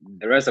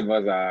 the rest of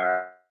us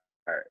are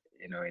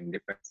in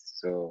different.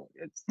 So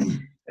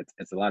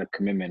it's a lot of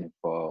commitment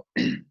for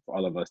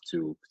all of us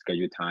to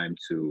schedule time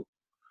to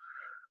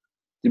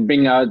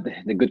bring out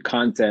the good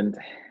content.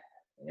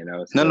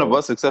 None of so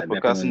us except I for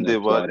definitely Carson did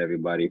applaud what?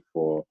 everybody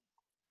for.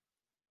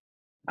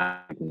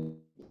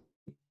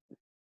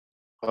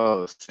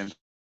 Oh, same.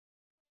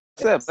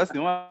 Except that's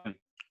the one.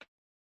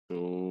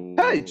 So,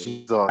 Hey,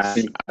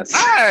 Jesus.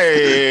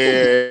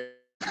 Hey!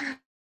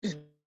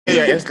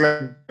 Yeah, it's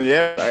like,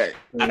 yeah,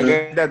 I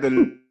get that.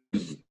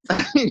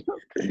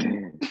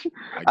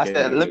 I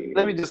said,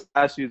 let me just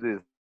ask you this.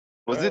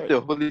 Was it the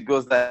Holy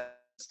Ghost that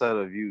started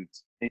of you to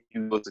make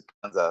you go to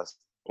Kansas?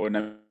 Oh,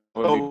 no.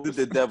 Or was it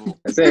the devil?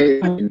 I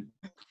say,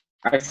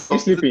 I Or see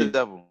was it the sleeping.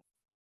 devil?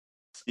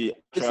 See, I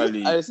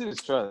actually, receive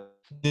his trust.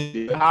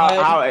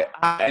 how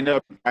I ended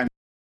up in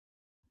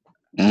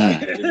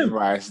that's the reason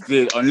why I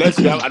stayed. Unless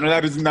you have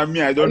another reason than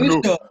me, I don't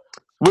know.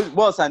 What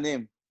was her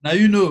name? Now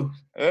you know.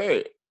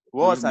 Hey,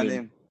 What was her whose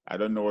name? I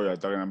don't know what you're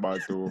talking about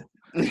too.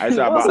 What's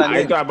I her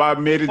name? thought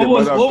about Mary, the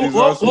What, mother of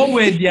Jesus. what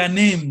were their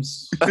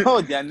names?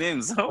 Oh, their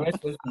names. Right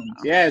questions.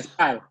 Yes,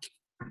 pal.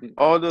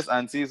 All those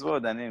aunties, what were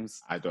their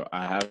names? I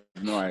have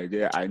no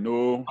idea. I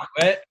know.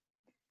 Right?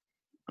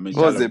 I mean,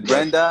 What was it?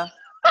 Brenda,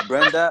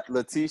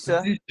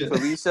 Letitia, Letitia.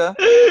 Felicia,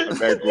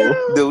 Abego.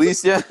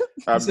 Delicia,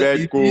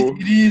 Abego.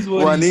 It is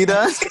what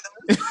Juanita.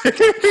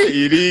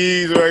 It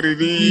is what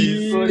it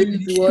is.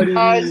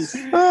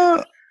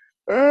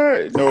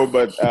 No,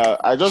 but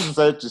I just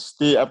decided to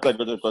stay after I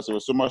got it because it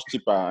was so much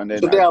cheaper. And then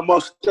Stay them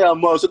up.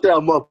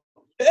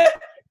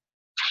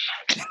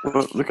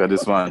 Look at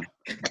this one.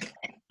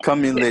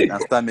 Come in late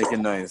and start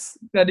making noise.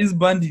 Look at these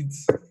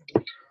bandits.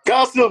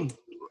 Carson.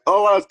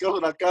 Oh, it's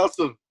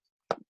Carson.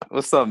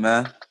 What's up,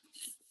 man?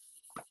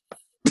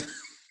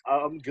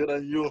 I'm good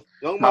and you.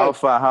 Young man.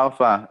 How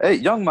far? Hey,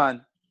 young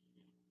man.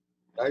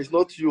 It's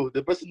not you.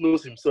 The person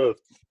knows himself.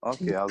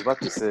 Okay, I was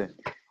about to say.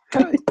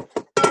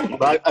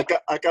 But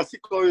I can see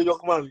call you young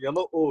man. You're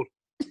not old.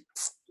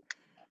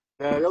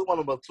 Young man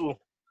number 2.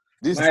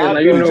 These Now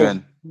you know.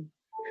 children.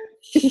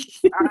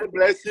 I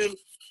bless him.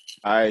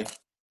 Hi.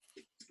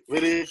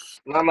 Really?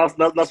 Now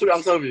so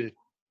answer me.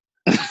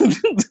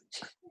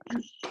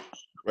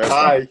 Well,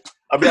 Hi.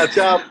 I be a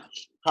chap.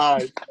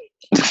 Hi.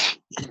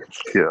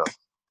 Yeah.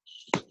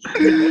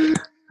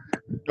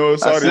 no,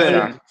 sorry,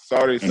 said- sir.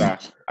 Sorry, sir.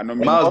 I don't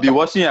mean Miles, be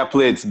washing your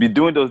plates. Be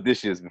doing those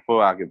dishes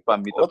before I can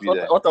meet up you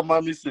there. What am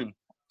I missing?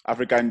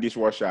 African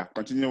dishwasher.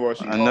 Continue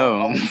washing. I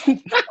know. I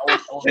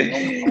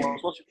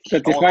was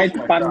Certified watching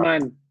my fan dad.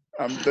 man.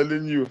 I'm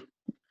telling you.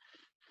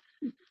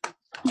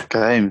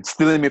 Okay,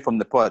 stealing me from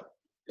the pot.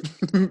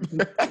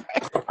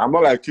 I'm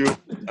not like you.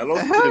 I don't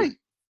steal.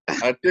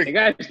 I The take.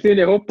 guy steal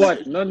the whole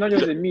pot. Not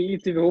just the meat,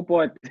 eating the whole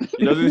pot.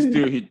 He doesn't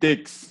steal, he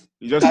takes.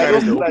 He just I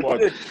carries don't the like whole pot.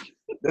 take.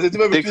 There's a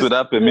difference Takes between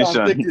without stealing and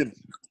permission. taking.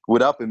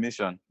 Without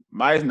permission.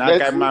 My not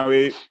Let's- kind man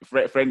way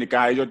friend the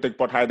car, he just take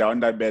pot hide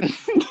under bed.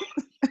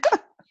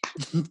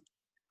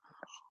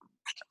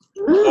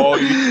 Or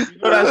you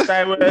know that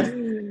time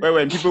where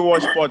when people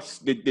wash pots,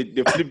 they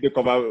flip the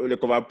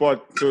cover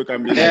pot so it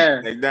can be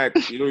like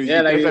that. You know,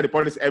 Yeah, you like- the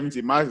pot is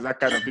empty. Mars is that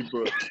kind of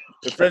people.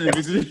 The friend is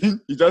visiting,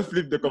 you just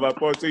flip the cover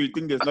pot so you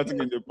think there's nothing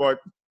in the pot.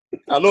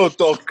 I don't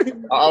talk.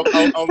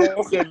 I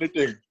won't say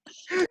anything.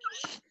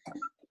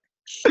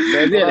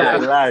 There's it. I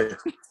lie.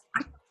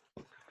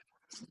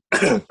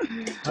 But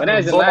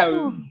that's a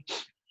lie.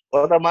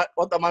 What am I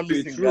It's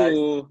missing, guys?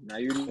 true. Now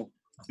you know.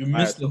 You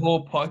missed the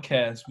whole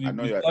podcast. I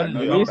know you're- started I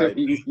know it you're off. right.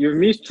 You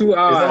missed 2 It's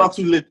never hours.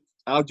 too late.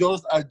 I'm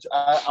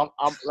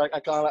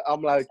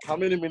like how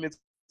many minutes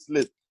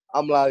late?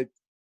 I'm like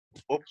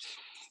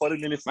 40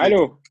 minutes late.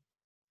 Milo,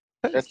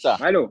 Yes, sir.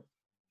 Milo.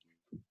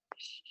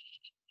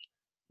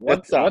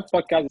 Yes, sir. What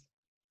podcast?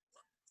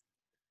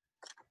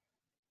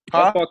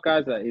 Huh? What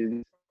podcast is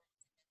this?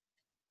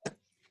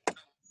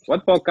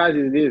 What podcast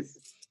is this?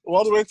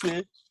 What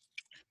waiting?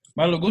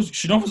 Milo, go.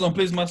 She don't for some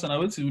place, master. I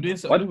wait till we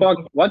didn't.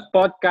 What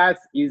podcast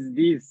is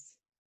this?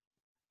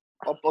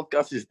 What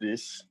podcast is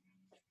this?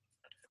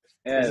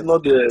 Yes. It's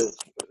not the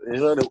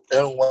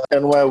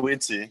NY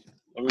waiting.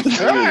 Let me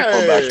see when you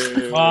come back.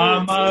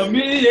 Mamma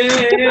mia!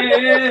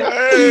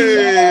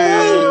 Hey!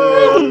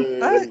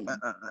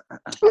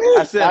 I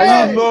said, Now you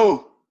Miles,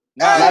 know.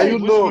 Miles, Now you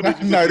which know. school did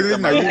you Now go to you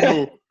in know.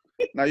 Cameroon?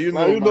 Now you Now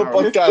know. you know Miles.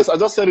 podcast. I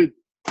just said it.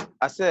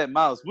 I said,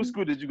 Miles, which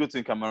school did you go to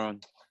in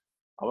Cameroon?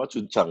 I want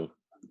to channel.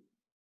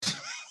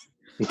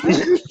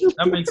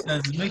 That makes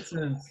sense. It makes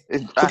sense. I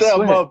Put it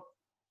swear. above.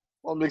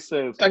 What makes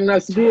sense?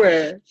 Tangna school,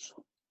 eh?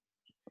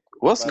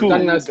 What If I school? lay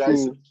Tangna you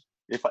guys, school.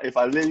 If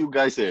I lay you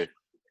guys here,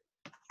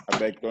 I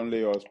beg, don't lay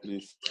yours,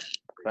 please.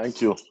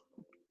 thank you.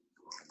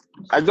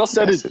 I just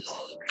said That's it.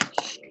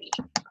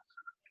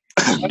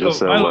 Just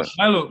said what?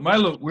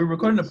 Milo, we're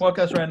recording the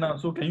podcast right now,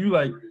 so can you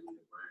like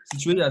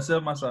situate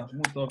yourself, Massa?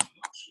 We'll talk.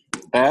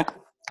 Eh?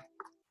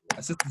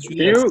 I said situate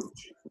Can yourself.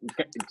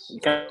 you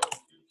can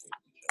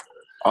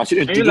I should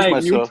you introduce like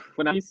myself. mute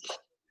for nice?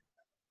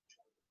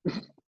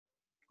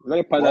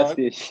 Like past that What?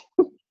 stage.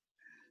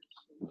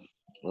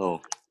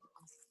 Oh.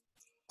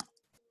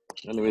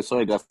 Anyway,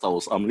 sorry guys,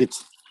 I'm late.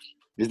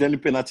 Is there any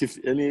penalty?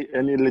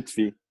 Any late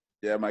fee?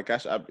 Yeah, my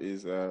cash app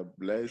is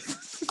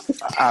blessed.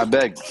 I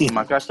beg.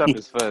 My cash app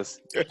is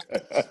first.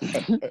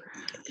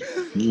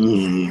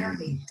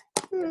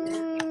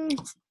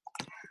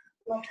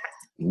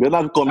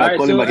 Bernard call me. I Alright,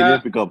 call so him. I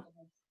didn't pick up.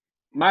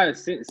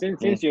 Miles, since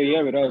you're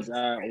here with us,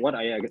 what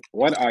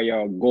are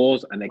your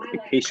goals and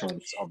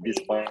expectations of this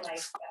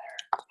podcast?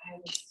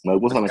 My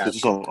goals and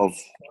expectations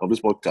of this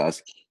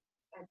podcast.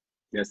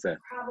 Yes, sir.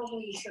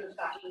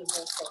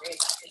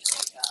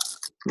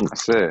 I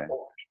swear.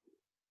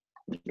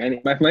 And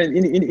my mind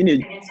in a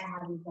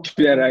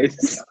chili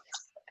rice.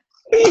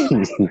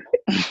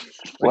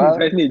 Well,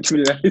 In a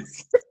chili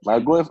rice. my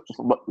goal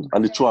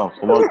and the twelve.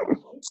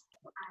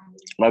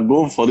 My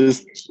goal for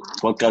this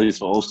podcast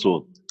is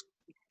also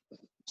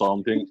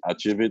something,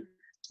 achieve it,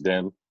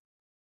 then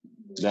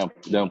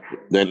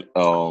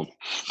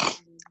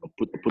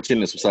put in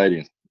the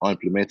society or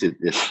implement it.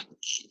 Yes.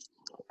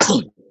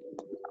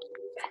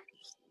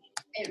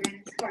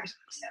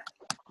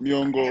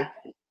 Miongo.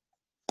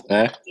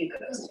 Eh?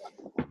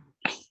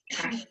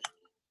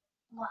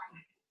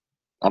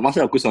 I'm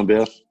asking a question,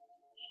 Bear.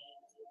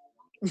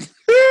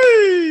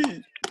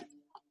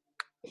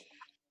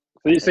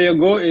 So your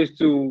goal is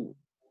to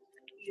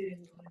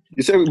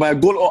You said my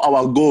goal or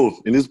our goal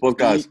in this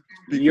podcast.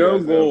 Speak your for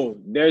yourself. goal.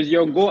 There's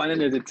your goal, and then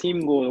there's a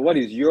team goal. What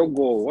is your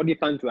goal? What do you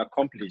plan to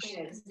accomplish?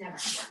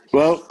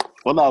 Well,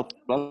 what I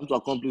plan to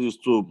accomplish is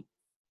to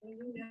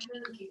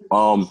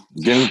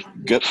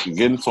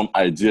gain some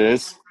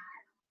ideas,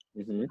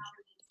 Mm-hmm.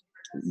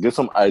 get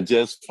some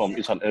ideas from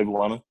each and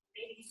everyone,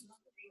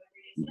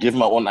 give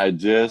my own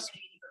ideas,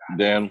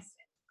 then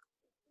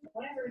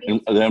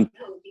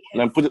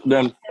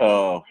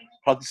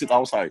practice it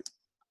outside.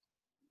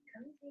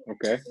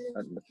 Okay,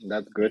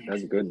 that's good.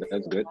 That's good.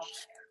 That's good.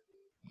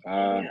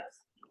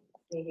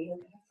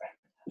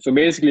 So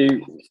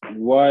basically,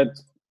 what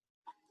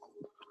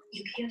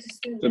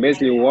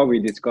we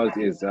discussed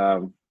is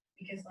how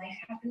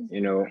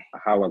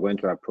we're going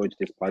to approach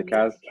this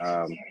podcast.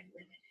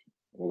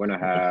 We're gonna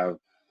have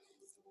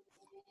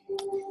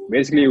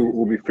basically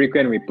we'll be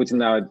frequent. We're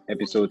putting out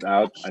episodes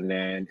out, and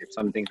then if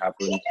something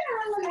happens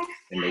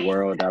in the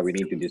world that we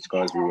need to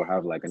discuss, we will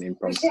have like an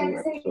impromptu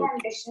episode.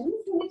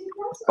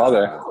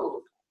 Okay.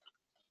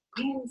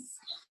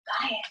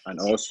 And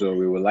also,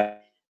 we would like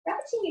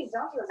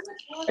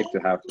to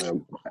have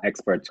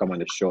experts come on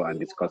the show and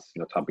discuss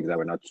topics that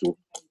we're not too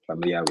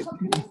familiar with.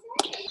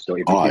 So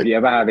if you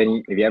ever have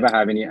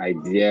any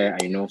idea,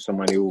 and you know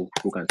somebody who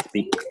can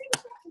speak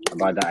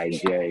about that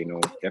idea,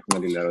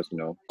 definitely let us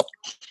know.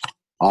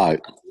 All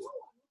right.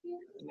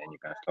 And then you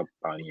can stop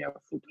pounding your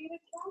food.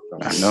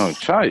 I know.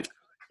 Try.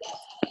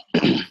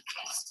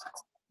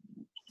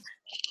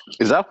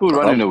 Is that food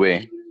running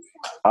away?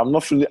 I'm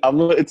not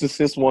eating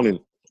since morning.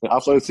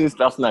 I'm sorry, since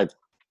last night.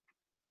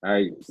 All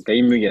right, can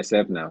you mute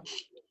yourself now?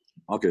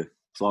 Okay,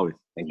 sorry.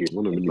 Thank you. I'm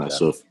gonna Thank mute you,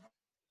 myself.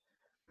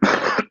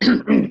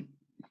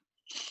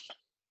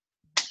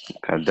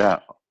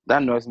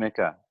 That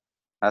noisemaker.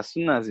 As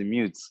soon as he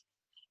mutes,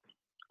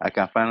 I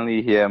can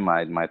finally hear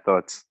my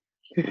thoughts.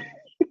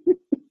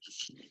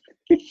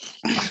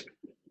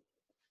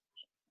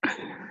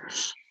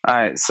 All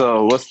right.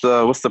 So what's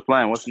the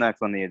plan? What's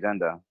next on the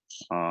agenda?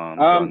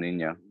 For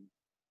Nina?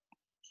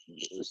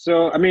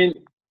 So I mean,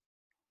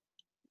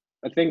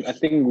 I think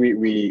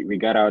we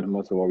got out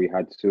most of what we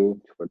had to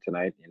for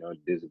tonight.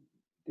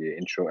 The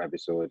intro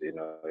episode.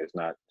 It's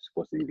not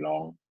supposed to be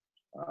long.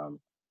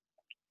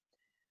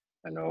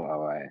 I know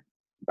our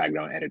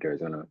background editor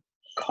is gonna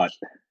cut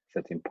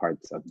certain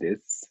parts of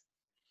this.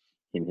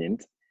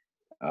 Hint.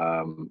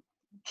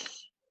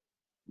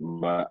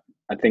 But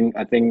I think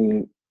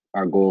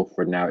our goal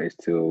for now is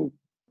to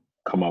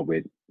come up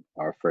with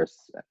the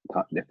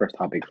first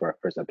topic for our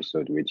first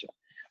episode, which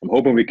I'm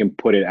hoping we can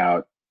put it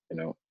out.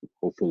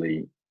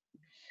 Hopefully,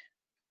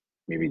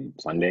 maybe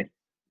Sunday.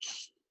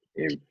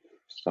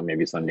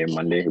 Maybe Sunday,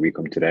 Monday, a week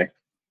from today.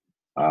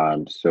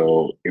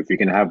 So if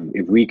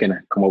we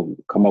can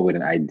come up with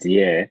an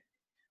idea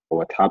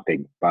or a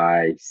topic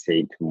by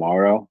say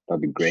tomorrow,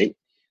 that'd be great.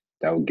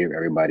 That will give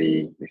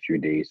everybody a few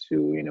days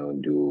to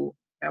do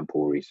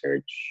ample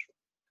research,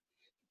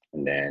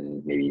 and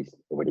then maybe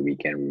over the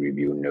weekend we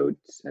review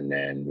notes, and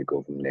then we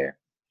go from there.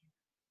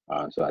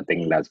 So I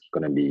think that's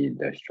gonna be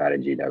the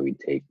strategy that we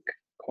take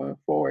going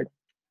forward.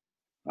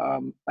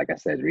 Like I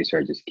said,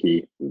 research is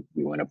key.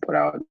 We want to put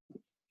out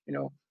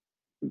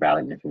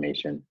valid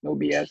information, no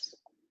BS.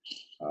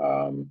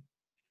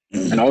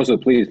 And also,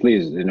 please,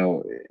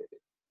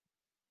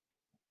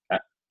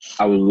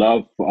 I would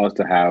love for us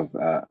to have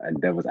a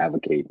devil's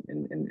advocate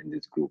in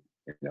this group.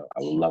 I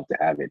would love to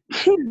have it.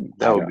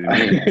 That would be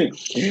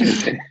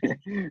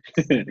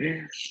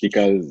me.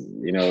 Because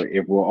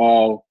if we're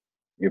all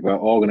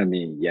gonna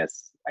be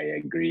yes, I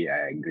agree.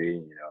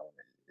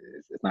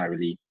 It's not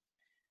really.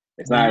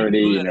 It's not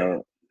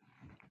really.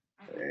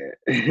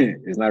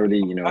 It's not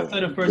really.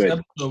 After the first good.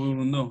 episode, we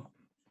will know.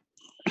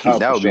 Oh,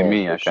 that for would be sure,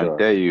 me. for I can sure.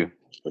 tell you.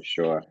 For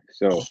sure.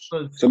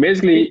 So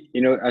basically,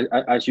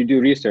 as you do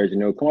research,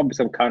 come up with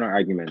some counter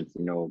arguments.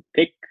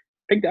 Pick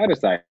the other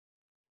side.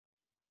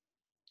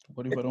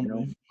 What if I don't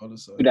believe the other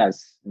side? Do that.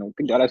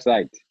 Pick the other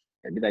side.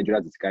 Be like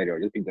Judas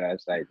Iscariot. Just pick the other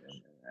side.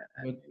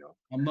 But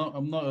I'm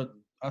not an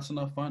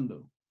Arsenal fan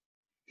though.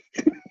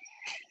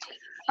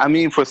 I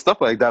mean, for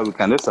stuff like that, we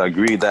can just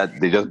agree that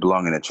they just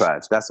belong in the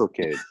trash. That's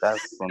okay.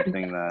 That's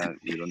something that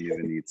you don't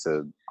even need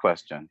to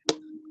question.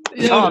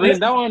 Yeah, I mean,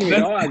 that one we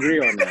all agree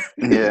on that.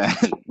 Yeah,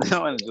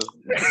 that one is just.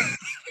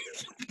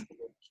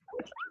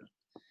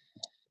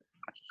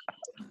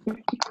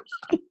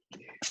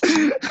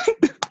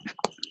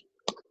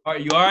 All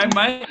right, you all right,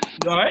 Mike?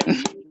 You all right?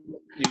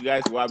 You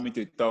guys want me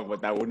to talk,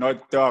 but I will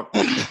not talk.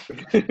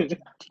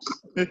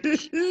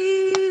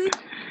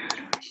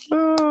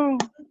 Oh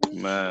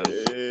man!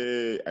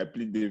 Hey, I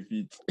plead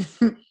defeat.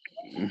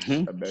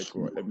 Mm-hmm. I beg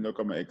you, let me not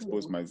come and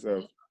expose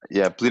myself.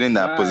 Yeah, pleading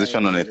that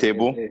position on the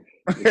table.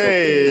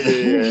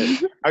 Hey,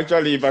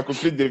 actually, if I could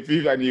plead the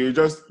fifth and you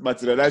just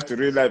materialize to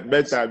real life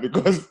better,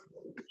 because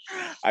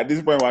at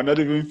this point we're not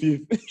even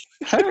fifth.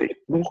 Hey.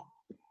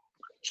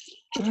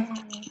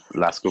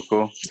 Last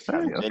Coco.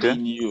 I'm Okay.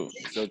 telling you,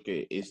 it's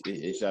okay.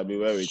 It shall be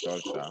well with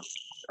us, sir.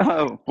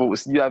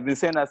 You have been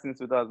saying that since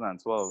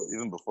 2012,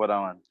 even before that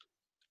one.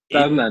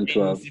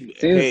 2012.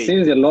 Hey,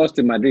 Since they lost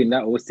to Madrid in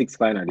that 06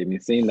 final, they've been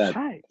saying that.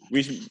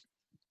 which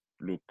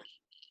look,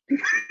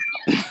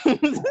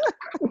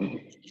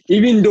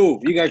 Even though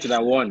you guys should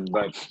have won,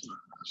 but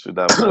Should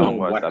have done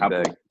what what I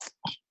happened? beg.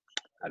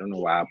 I don't know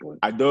what happened.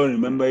 I don't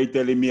remember you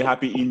telling me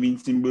happy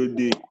Invincible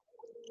Day.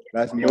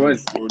 That's It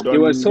was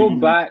so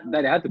bad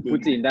that they had to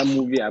put it in that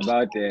movie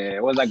about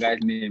what's that guy's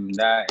name?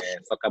 That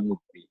soccer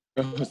movie.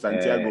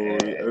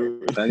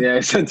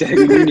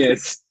 Santiago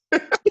Nunez.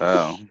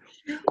 Oh.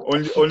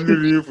 Only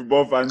real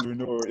football fans will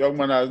know. Young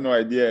man has no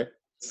idea.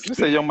 You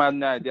say young man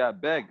no idea. I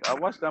beg. I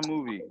watched that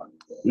movie.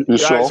 You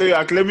sure? So you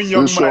are claiming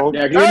young man. sure?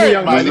 Yeah, claiming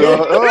young man.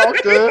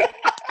 Okay.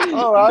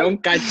 All right.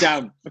 Don't catch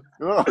him.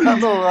 I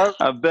know, right?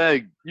 I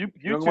beg. You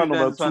Young two man then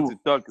number just want two.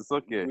 to talk. It's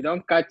okay. We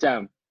don't catch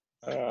him.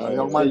 Young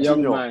The man young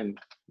junior. man.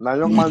 Now,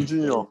 young man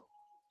junior.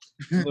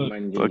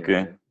 Man junior, Okay.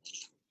 man.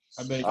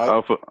 I beg.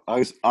 I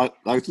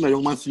think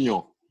young man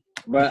senior.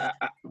 But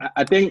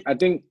I think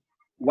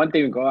one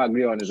thing we can all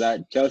agree on is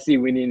that Chelsea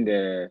winning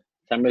the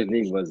Champions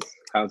League was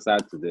counter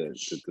to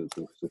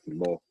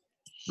football.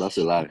 That's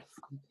a lie.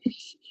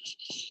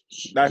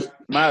 That's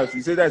Miles.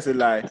 You say that's a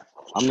lie.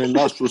 I mean,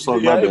 that's true. So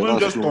You are that's even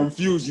just true.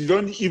 confused. You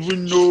don't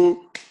even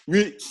know.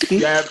 You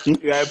are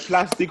a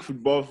plastic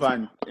football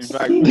fan. In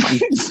fact,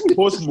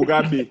 post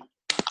Mugabe.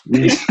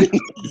 These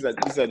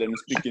are them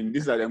speaking.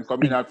 These are them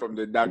coming out from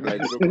the dark like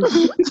has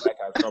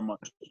come on.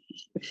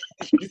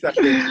 These are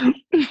them.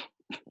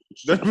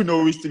 Don't even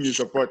know which team you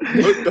support.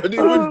 Don't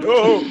even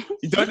know.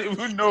 You don't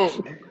even know.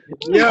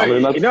 Yeah, I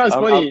mean, you know what's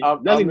funny?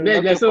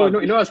 so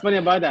you know what's funny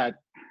about that?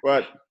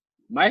 What?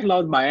 Mike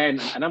lost Bayern,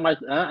 and how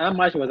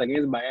much was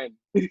against Bayern?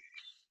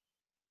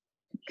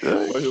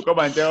 But you come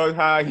and tell us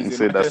how You he's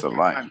say a that's a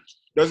Manchester lie. fan.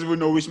 Doesn't even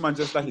know which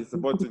Manchester he's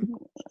supporting.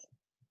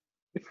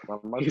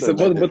 He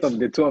supports both of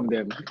the two of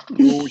them.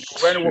 You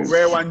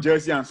wear one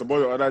jersey and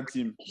support the other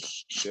team.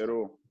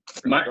 Zero.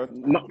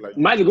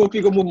 Mike go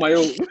pick up my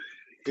own.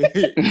 Not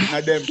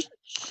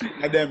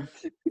them.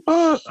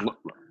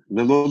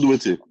 They don't do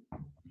it. You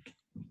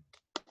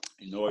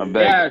know, I beg.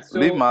 Yeah, so,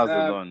 Leave Miles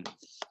alone.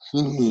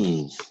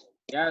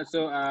 Yeah,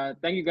 so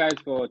thank you guys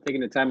for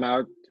taking the time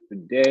out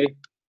today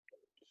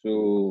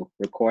to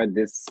record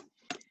this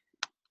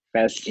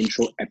first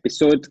intro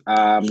episode.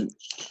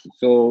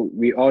 So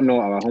we all know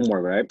our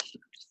homework, right?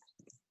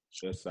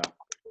 Yes, sir.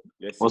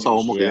 Yes, What's sir. our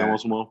homework Yeah. again?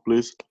 Once more,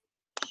 please.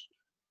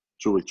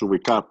 To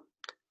recap.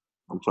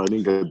 I'm sorry, I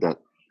didn't get that.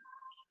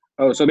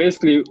 Oh, so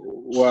basically,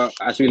 well,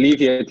 as we leave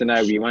here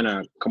tonight, we want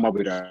to come up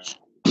with a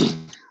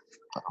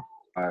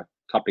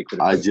topic for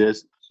the I first.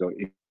 just So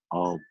if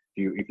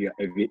you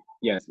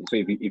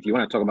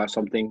want to talk about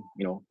something,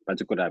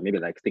 particular, maybe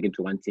like sticking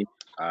to one team,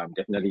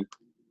 definitely,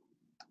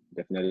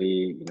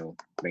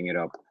 bring it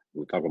up.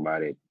 We'll talk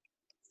about it.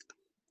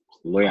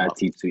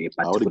 Loyalty to a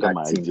I already got particular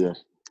my team. idea.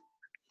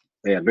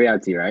 Yeah,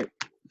 loyalty, right?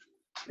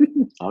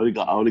 I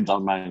already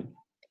got mine.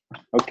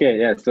 Okay,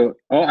 yeah. So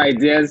all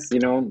ideas,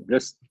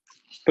 just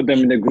put them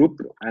in the group,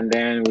 and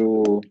then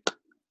we'll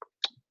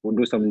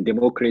do some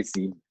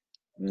democracy.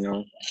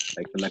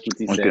 Like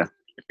Nakuti said, Okay.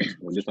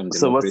 we'll do some democracy.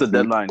 So what's the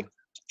deadline?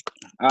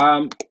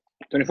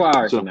 24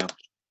 hours So- from now.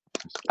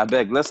 I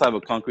beg, let's have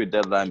a concrete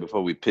deadline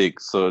before we pick.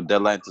 So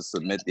deadline to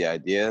submit the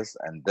ideas,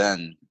 and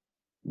then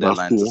That's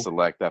deadline to cool.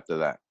 select after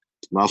that.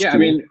 That's Yeah,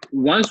 cool. I mean,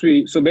 once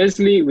we so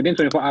basically within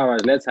 24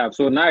 hours, let's have.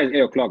 So now it's 8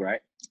 o'clock,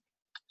 right?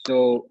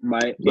 So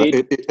by Like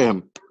 8, 8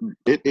 a.m.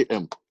 8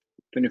 a.m.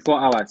 24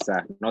 hours,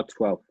 sir, not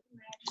 12.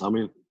 I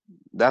mean,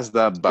 That's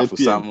the 8 p.m.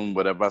 Bafusamun,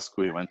 whatever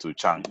school he went to,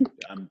 Chang.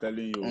 I'm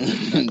telling you,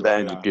 The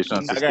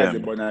education that guy is a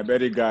system.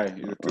 Bonaberi guy.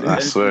 He's a I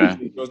swear.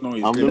 He just know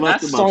his I've game. never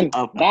That seen my song,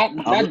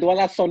 I've, that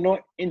dollar song, no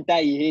enter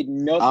your head,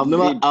 not I've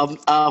never brain.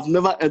 I've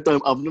never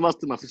entered I've never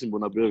seen my fish in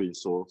Bonaberi,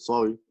 so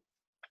sorry.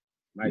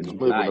 Man, I'm you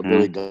not a lie.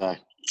 Bonaberi guy.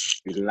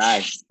 You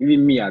lie.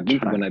 Even me, I've been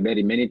to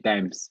Bonaberi many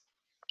times.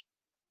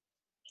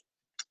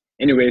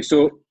 Anyway,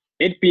 so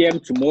 8 p.m.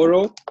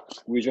 tomorrow,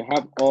 we should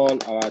have all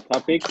our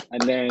topics,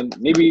 and then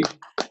maybe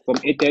from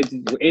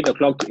 8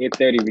 o'clock to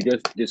 8:30, we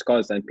just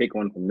discuss and pick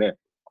one from there.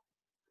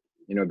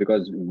 You know,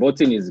 because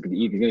voting is going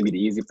to be the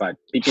easy part.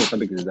 Picking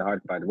topics is the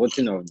hard part.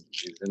 Voting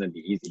is going to be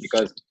easy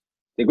because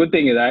the good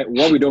thing is that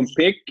what we don't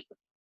pick,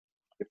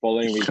 the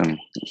following week.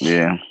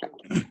 Yeah,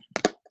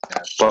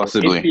 Yeah. So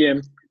possibly.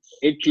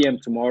 8 p.m.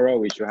 tomorrow,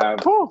 we should have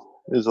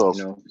It's us.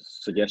 you know God,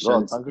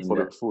 suggestions. thank you in for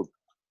there. the food.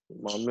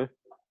 Mommy.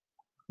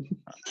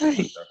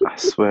 I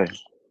swear.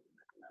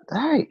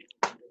 Hey.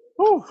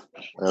 Oh,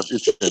 I have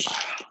eaten.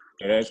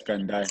 The rest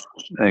can die.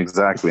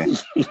 Exactly.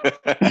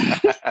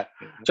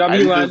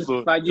 Chubby I one, just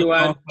saw- fudgy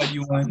one.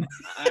 You won.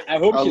 I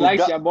hope I she will likes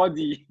ga- your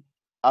body.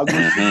 I'm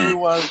going to give you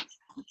one.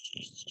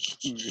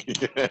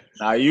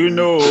 Now you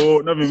know,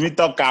 no be me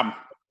talk am.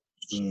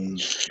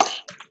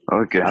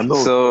 Okay. I know.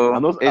 So I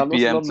know. 8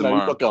 p.m. Like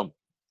tomorrow.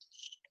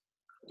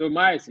 So,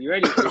 Miles, you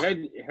ready? You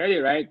heard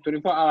it, right?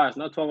 24 hours,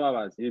 not 12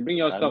 hours. You bring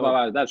your I 12 know.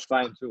 hours, that's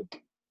fine too.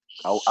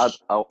 I'll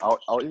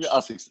even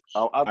add 6.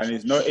 I'll add And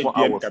it's not 8 4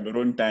 p.m. hours.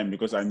 Cameroon time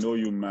because I know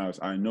you, Miles.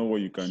 I know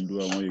what you can do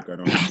and what you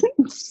cannot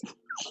do.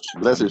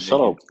 Bless you.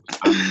 Shut up.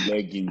 I'm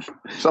begging.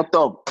 Shut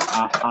up.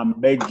 I'm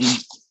begging.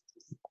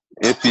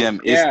 8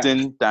 p.m. Yeah.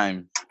 Eastern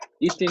time.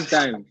 Eastern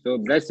time. So,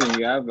 blessing,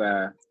 you have,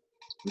 I'm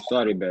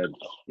sorry, but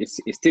it's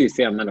still the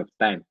same amount of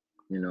time,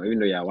 you know, even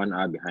though you're 1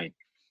 hour behind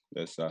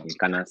Yes, sir. in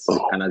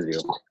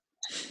Canasville.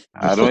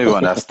 I don't even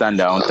understand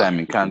their own time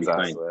in fine.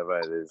 Kansas, wherever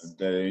it is. I'm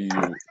telling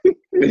you.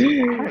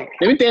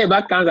 Let me tell you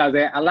about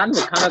Kansas. I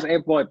landed at Kansas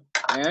airport.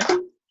 I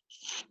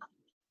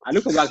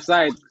look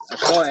backside. I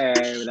saw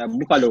the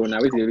buffalo when I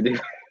was every day.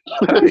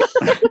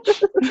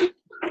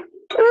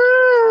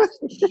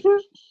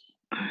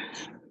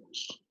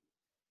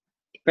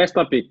 First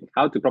topic: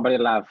 how to properly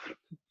laugh.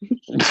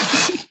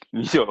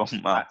 Yo,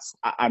 man.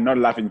 I'm not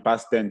laughing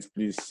past tense,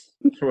 please.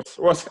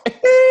 What's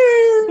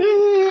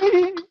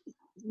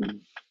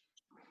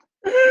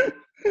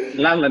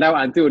Laugh like that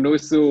one until no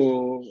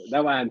so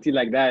that one until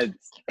like that.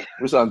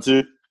 Which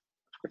auntie?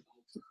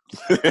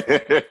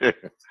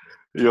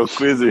 You're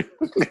crazy.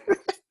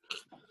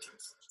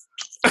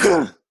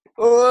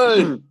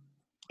 Oh,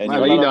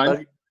 Are you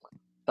done?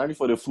 Thank you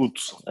for the food.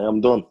 I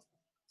am done.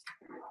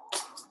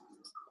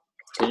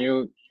 Can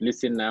you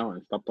listen now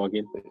and stop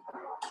talking?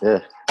 Yeah,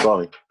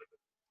 sorry.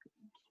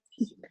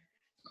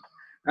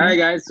 All right,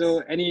 guys. So,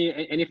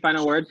 any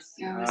final words?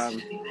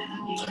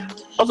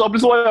 Also,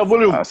 please lower your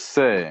volume. I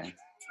say.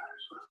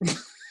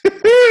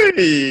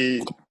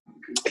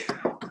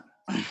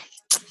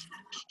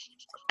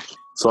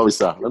 Sorry,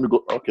 sir. Let me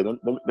go. Okay, let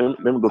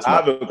me go. To I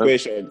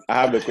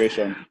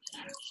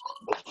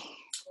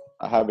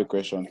have a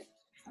question.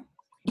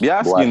 Be Go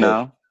asking ahead.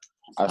 now.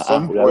 At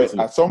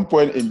some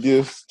point in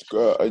this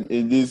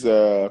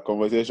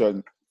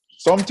conversation,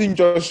 something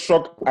just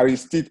struck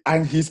Aristide,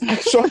 and his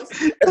actions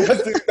ever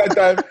since that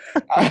time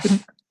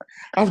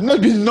have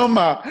not been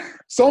normal.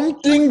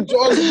 Something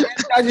just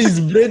entered his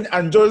brain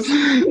and just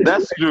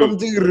That's true.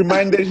 something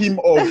reminded him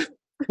of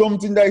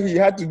something that he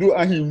had to do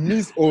and he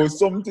missed, or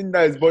something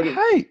that his body.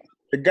 Hey,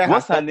 The guy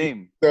what's has her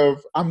name?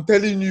 himself. I'm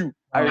telling you.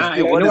 Aristide,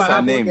 you what know is what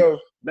her happened? name?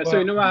 But so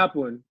you know what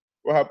happened?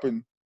 What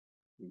happened?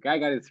 The guy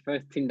got his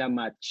first Tinder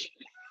match.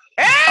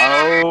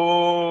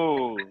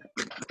 Oh,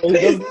 He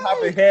doesn't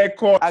have a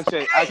haircut.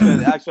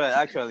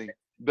 actually,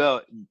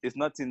 Bell, it's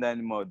not Tinder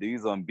anymore. They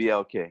use on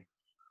BLK.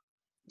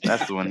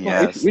 That's the one he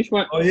has. Which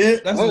one? Oh yeah,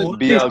 that's the one.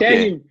 Please BLK.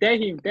 tell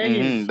him.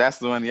 Mhm, that's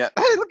the one. Yeah.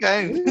 Hey, look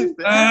at him.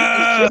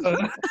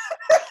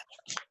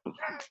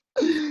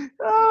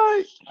 Ah.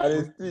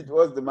 Aristide,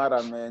 what's the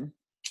matter, man?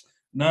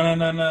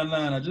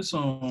 No. Just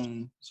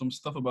some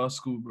stuff about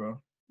school,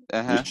 bro.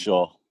 Uh-huh.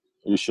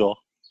 You sure?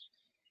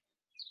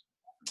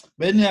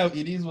 But anyhow,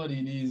 it is what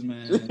it is,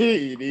 man.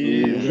 It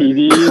It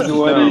is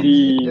what it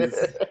is.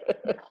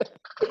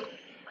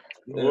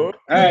 Yeah. Oh,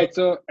 All right.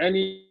 So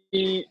any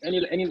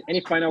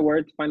final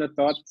words, final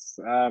thoughts?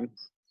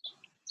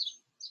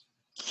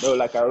 no,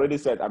 like I already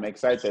said, I'm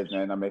excited,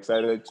 man. I'm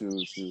excited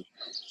to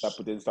start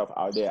putting stuff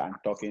out there and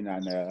talking,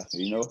 and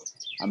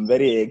I'm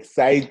very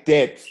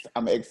excited.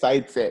 I'm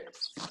excited.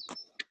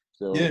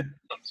 So Yeah,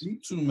 me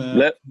too,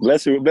 man.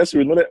 Bless you.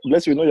 You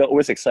know you're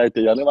always excited.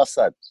 You're never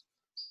sad.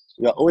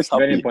 You're always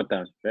happy. Very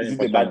important. Very Is it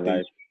a important bad in thing?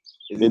 life.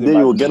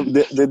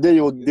 The day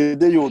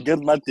you will get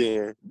Matt,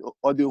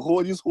 or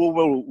this whole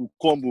world will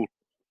crumble.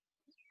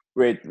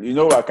 Wait, you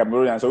know what,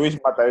 Cameroonian? So which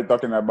Matt are you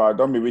talking about?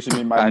 Don't be wishing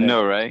me madness. I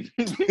know, right?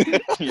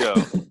 Yo.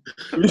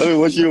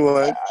 What you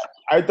want?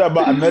 I talk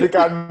about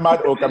American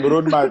Matt or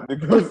Cameroon Matt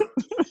because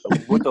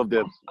Both of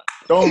them.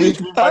 don't wish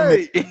me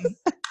madness. Hey.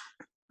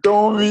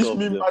 Don't wish Both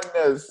me of them.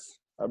 madness.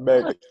 I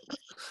beg.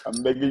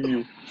 I'm begging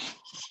you.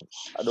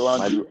 I don't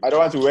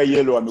want to wear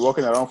yellow and be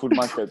walking around food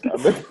market.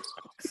 I beg.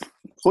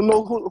 Who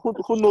knows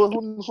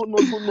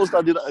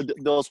that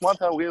there was one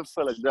time we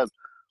felt like that.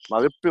 My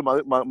rep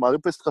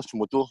crashed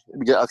motor.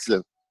 We get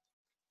accident.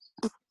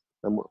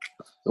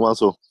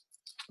 So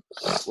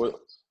Well,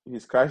 he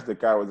scratched the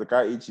car. Was the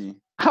car itchy?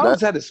 How is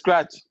that a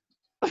scratch?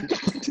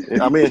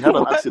 I mean, he had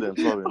an accident.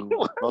 Sorry,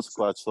 not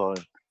scratch. Sorry.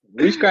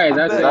 Which car is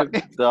that?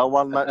 That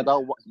one night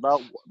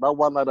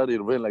that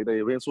it rained like that.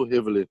 It rained so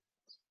heavily.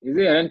 Is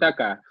it a rental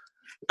car?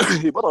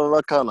 He bought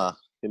another car now.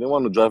 He didn't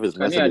want to drive his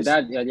Can Mercedes.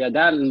 your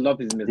dad love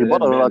his He Mercedes?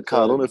 bought another Benz, car.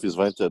 I so- don't know if he's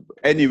rented.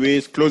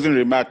 Anyways, closing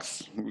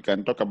remarks. We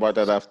can talk about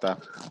that after.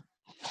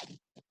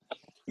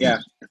 Yeah.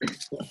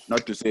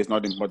 Not to say it's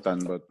not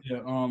important, but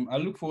Yeah. I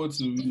look forward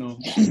to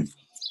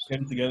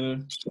getting together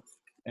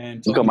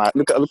and Look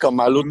at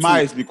my look.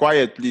 Miles, be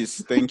quiet,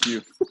 please. Thank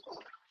you.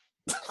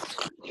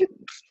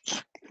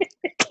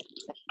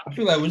 I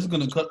feel like we're just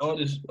gonna cut all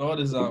this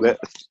out.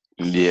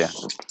 Yeah.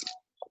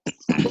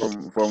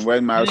 From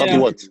when Miles Yeah.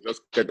 what?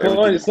 Just get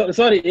everything.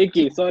 Sorry,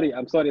 AK. Sorry,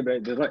 I'm sorry,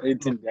 but there's not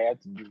anything I have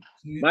to do.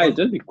 Mike,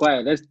 just be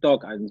quiet. Let's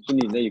talk and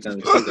finish. Then you can.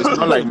 It's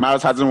not like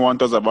Miles hasn't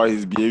warned us about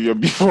his behavior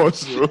before,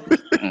 so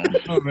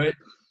All right.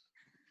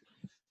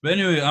 But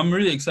anyway, I'm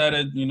really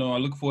excited. I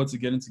look forward to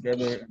getting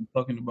together and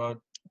talking about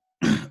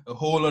a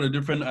whole lot of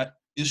different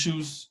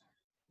issues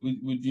with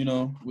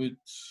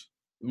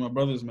my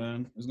brothers,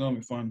 man. It's gonna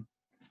be fun.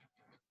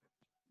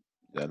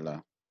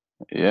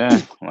 Yeah,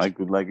 like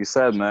you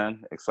said,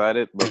 man.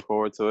 Excited. Look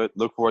forward to it.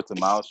 Look forward to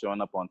Miles showing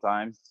up on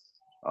time.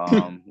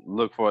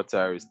 Look forward to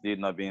Aristide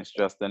not being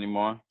stressed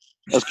anymore.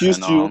 Excuse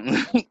you.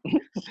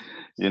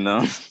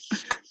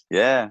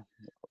 Yeah.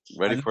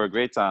 Ready for a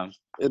great time.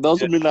 It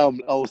doesn't mean I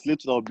was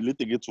late. I'll be late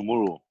again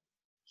tomorrow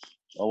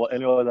or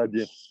any other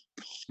day.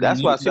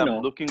 That's why I said You know.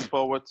 I'm looking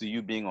forward to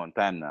you being on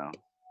time now.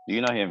 Do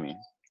you not hear me?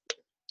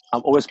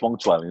 I'm always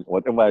punctual in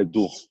whatever I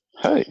do.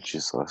 Hey,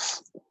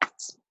 Jesus.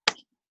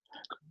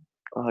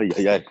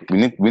 Yeah.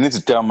 We need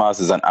to tell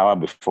Miles it's an hour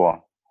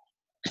before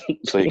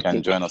so he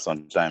can join us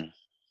on time.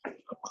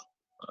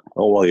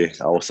 Don't worry.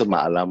 I will set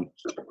my alarm.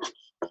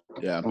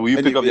 yeah. Will you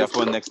pick up your Anyways,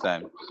 phone next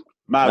time?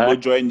 Man, go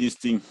join this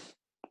thing.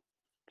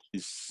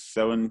 It's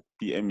 7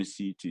 p.m.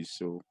 CT,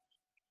 so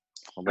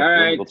All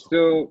right.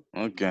 So,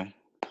 Okay.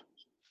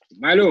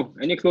 Milo,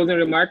 any closing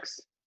remarks?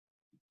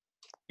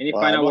 Any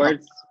final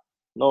words?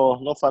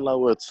 No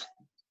final words.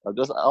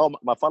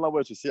 My final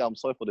words to say I'm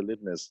sorry for the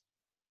lateness.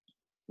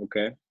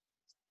 Okay.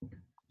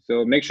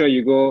 So make sure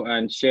you go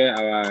and share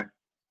our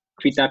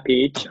Twitter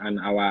page and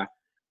our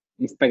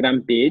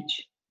Instagram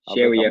page.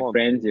 Share with your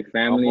friends, your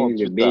family, on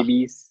your Twitter.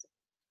 babies.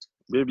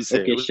 Baby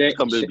say, Okay,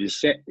 babies.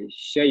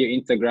 share your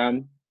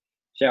Instagram.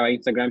 Share our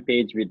Instagram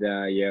page with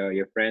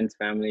your friends,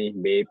 family,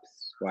 babes,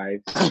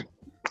 wives.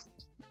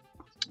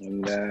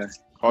 And yeah,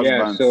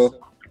 husbands. so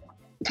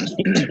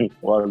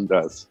One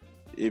does.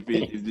 If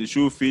the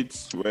shoe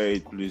fits, wear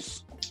it,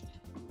 please.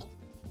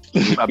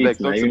 I beg,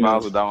 talk now, to you know.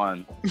 Miles with that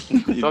one.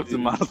 Talk to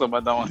Miles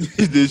about that one.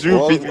 If the shoe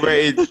What? fits, wear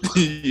it.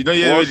 You don't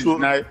hear What it shoe?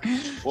 tonight.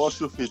 What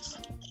shoe fits?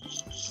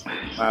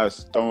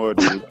 Miles, don't worry.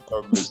 We'll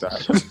talk later.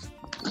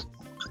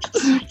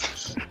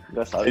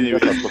 Anyway,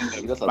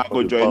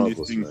 Marco join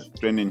this thing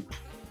training.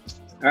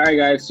 all right,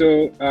 guys.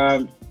 So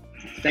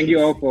thank you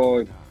all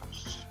for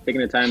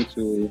taking the time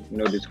to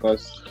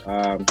discuss.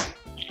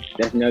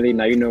 Definitely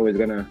now it's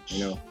gonna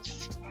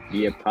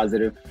be a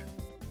positive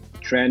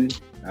trend,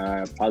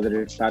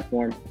 positive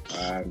platform.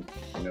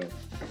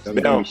 Don't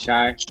be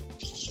shy.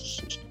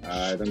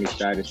 Don't be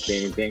shy to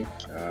say anything.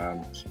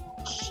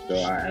 So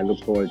I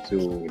look forward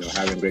to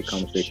having great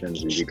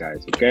conversations with you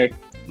guys. Okay.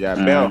 Yeah,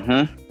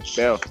 Mhm.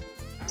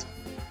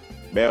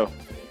 Bell.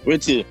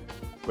 Wait here.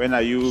 When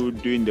are you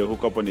doing the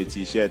hookup on the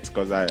t-shirts?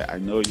 Because I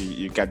know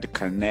you got the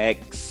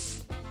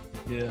connects.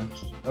 Yeah,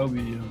 that'll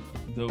be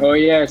dope. Oh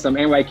yeah, some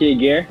NYK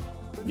gear.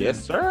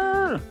 Yes,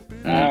 sir.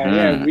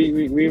 Yeah,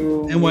 we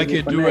will.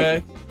 NYK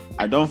Durag.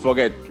 And don't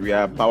forget, we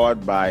are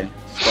powered by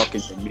Stock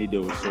in the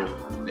Middle, so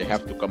they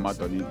have to come out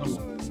on it too.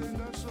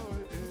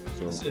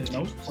 That's So, it.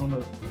 Now, sound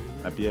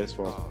a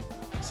PS4.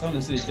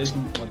 to say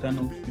Jason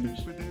Matano finish.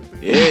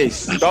 Hey,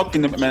 Stock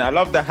in the man. I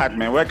love that hat,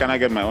 man. Where can I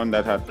get my own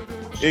that hat?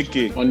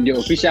 AK, On the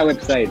official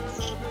website.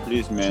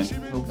 please, man.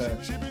 So bad.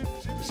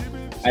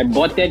 I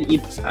bought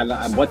it.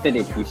 I bought it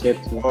a t-shirt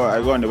too. Oh, I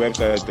go on the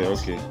website there.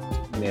 Okay.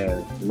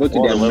 Yeah, go to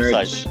On their the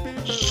merch.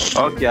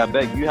 website. Okay, I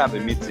beg you have a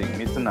meeting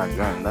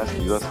adjourned. That's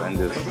just end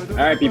this. All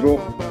right, people.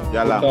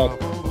 Yalla. We'll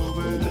talk.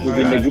 We'll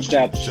be in the group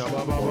chat.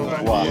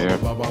 Wow. Yeah.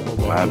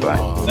 Bye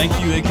bye. Thank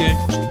you, AK.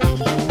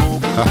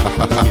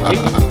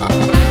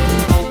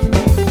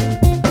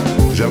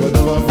 J'avais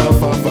devant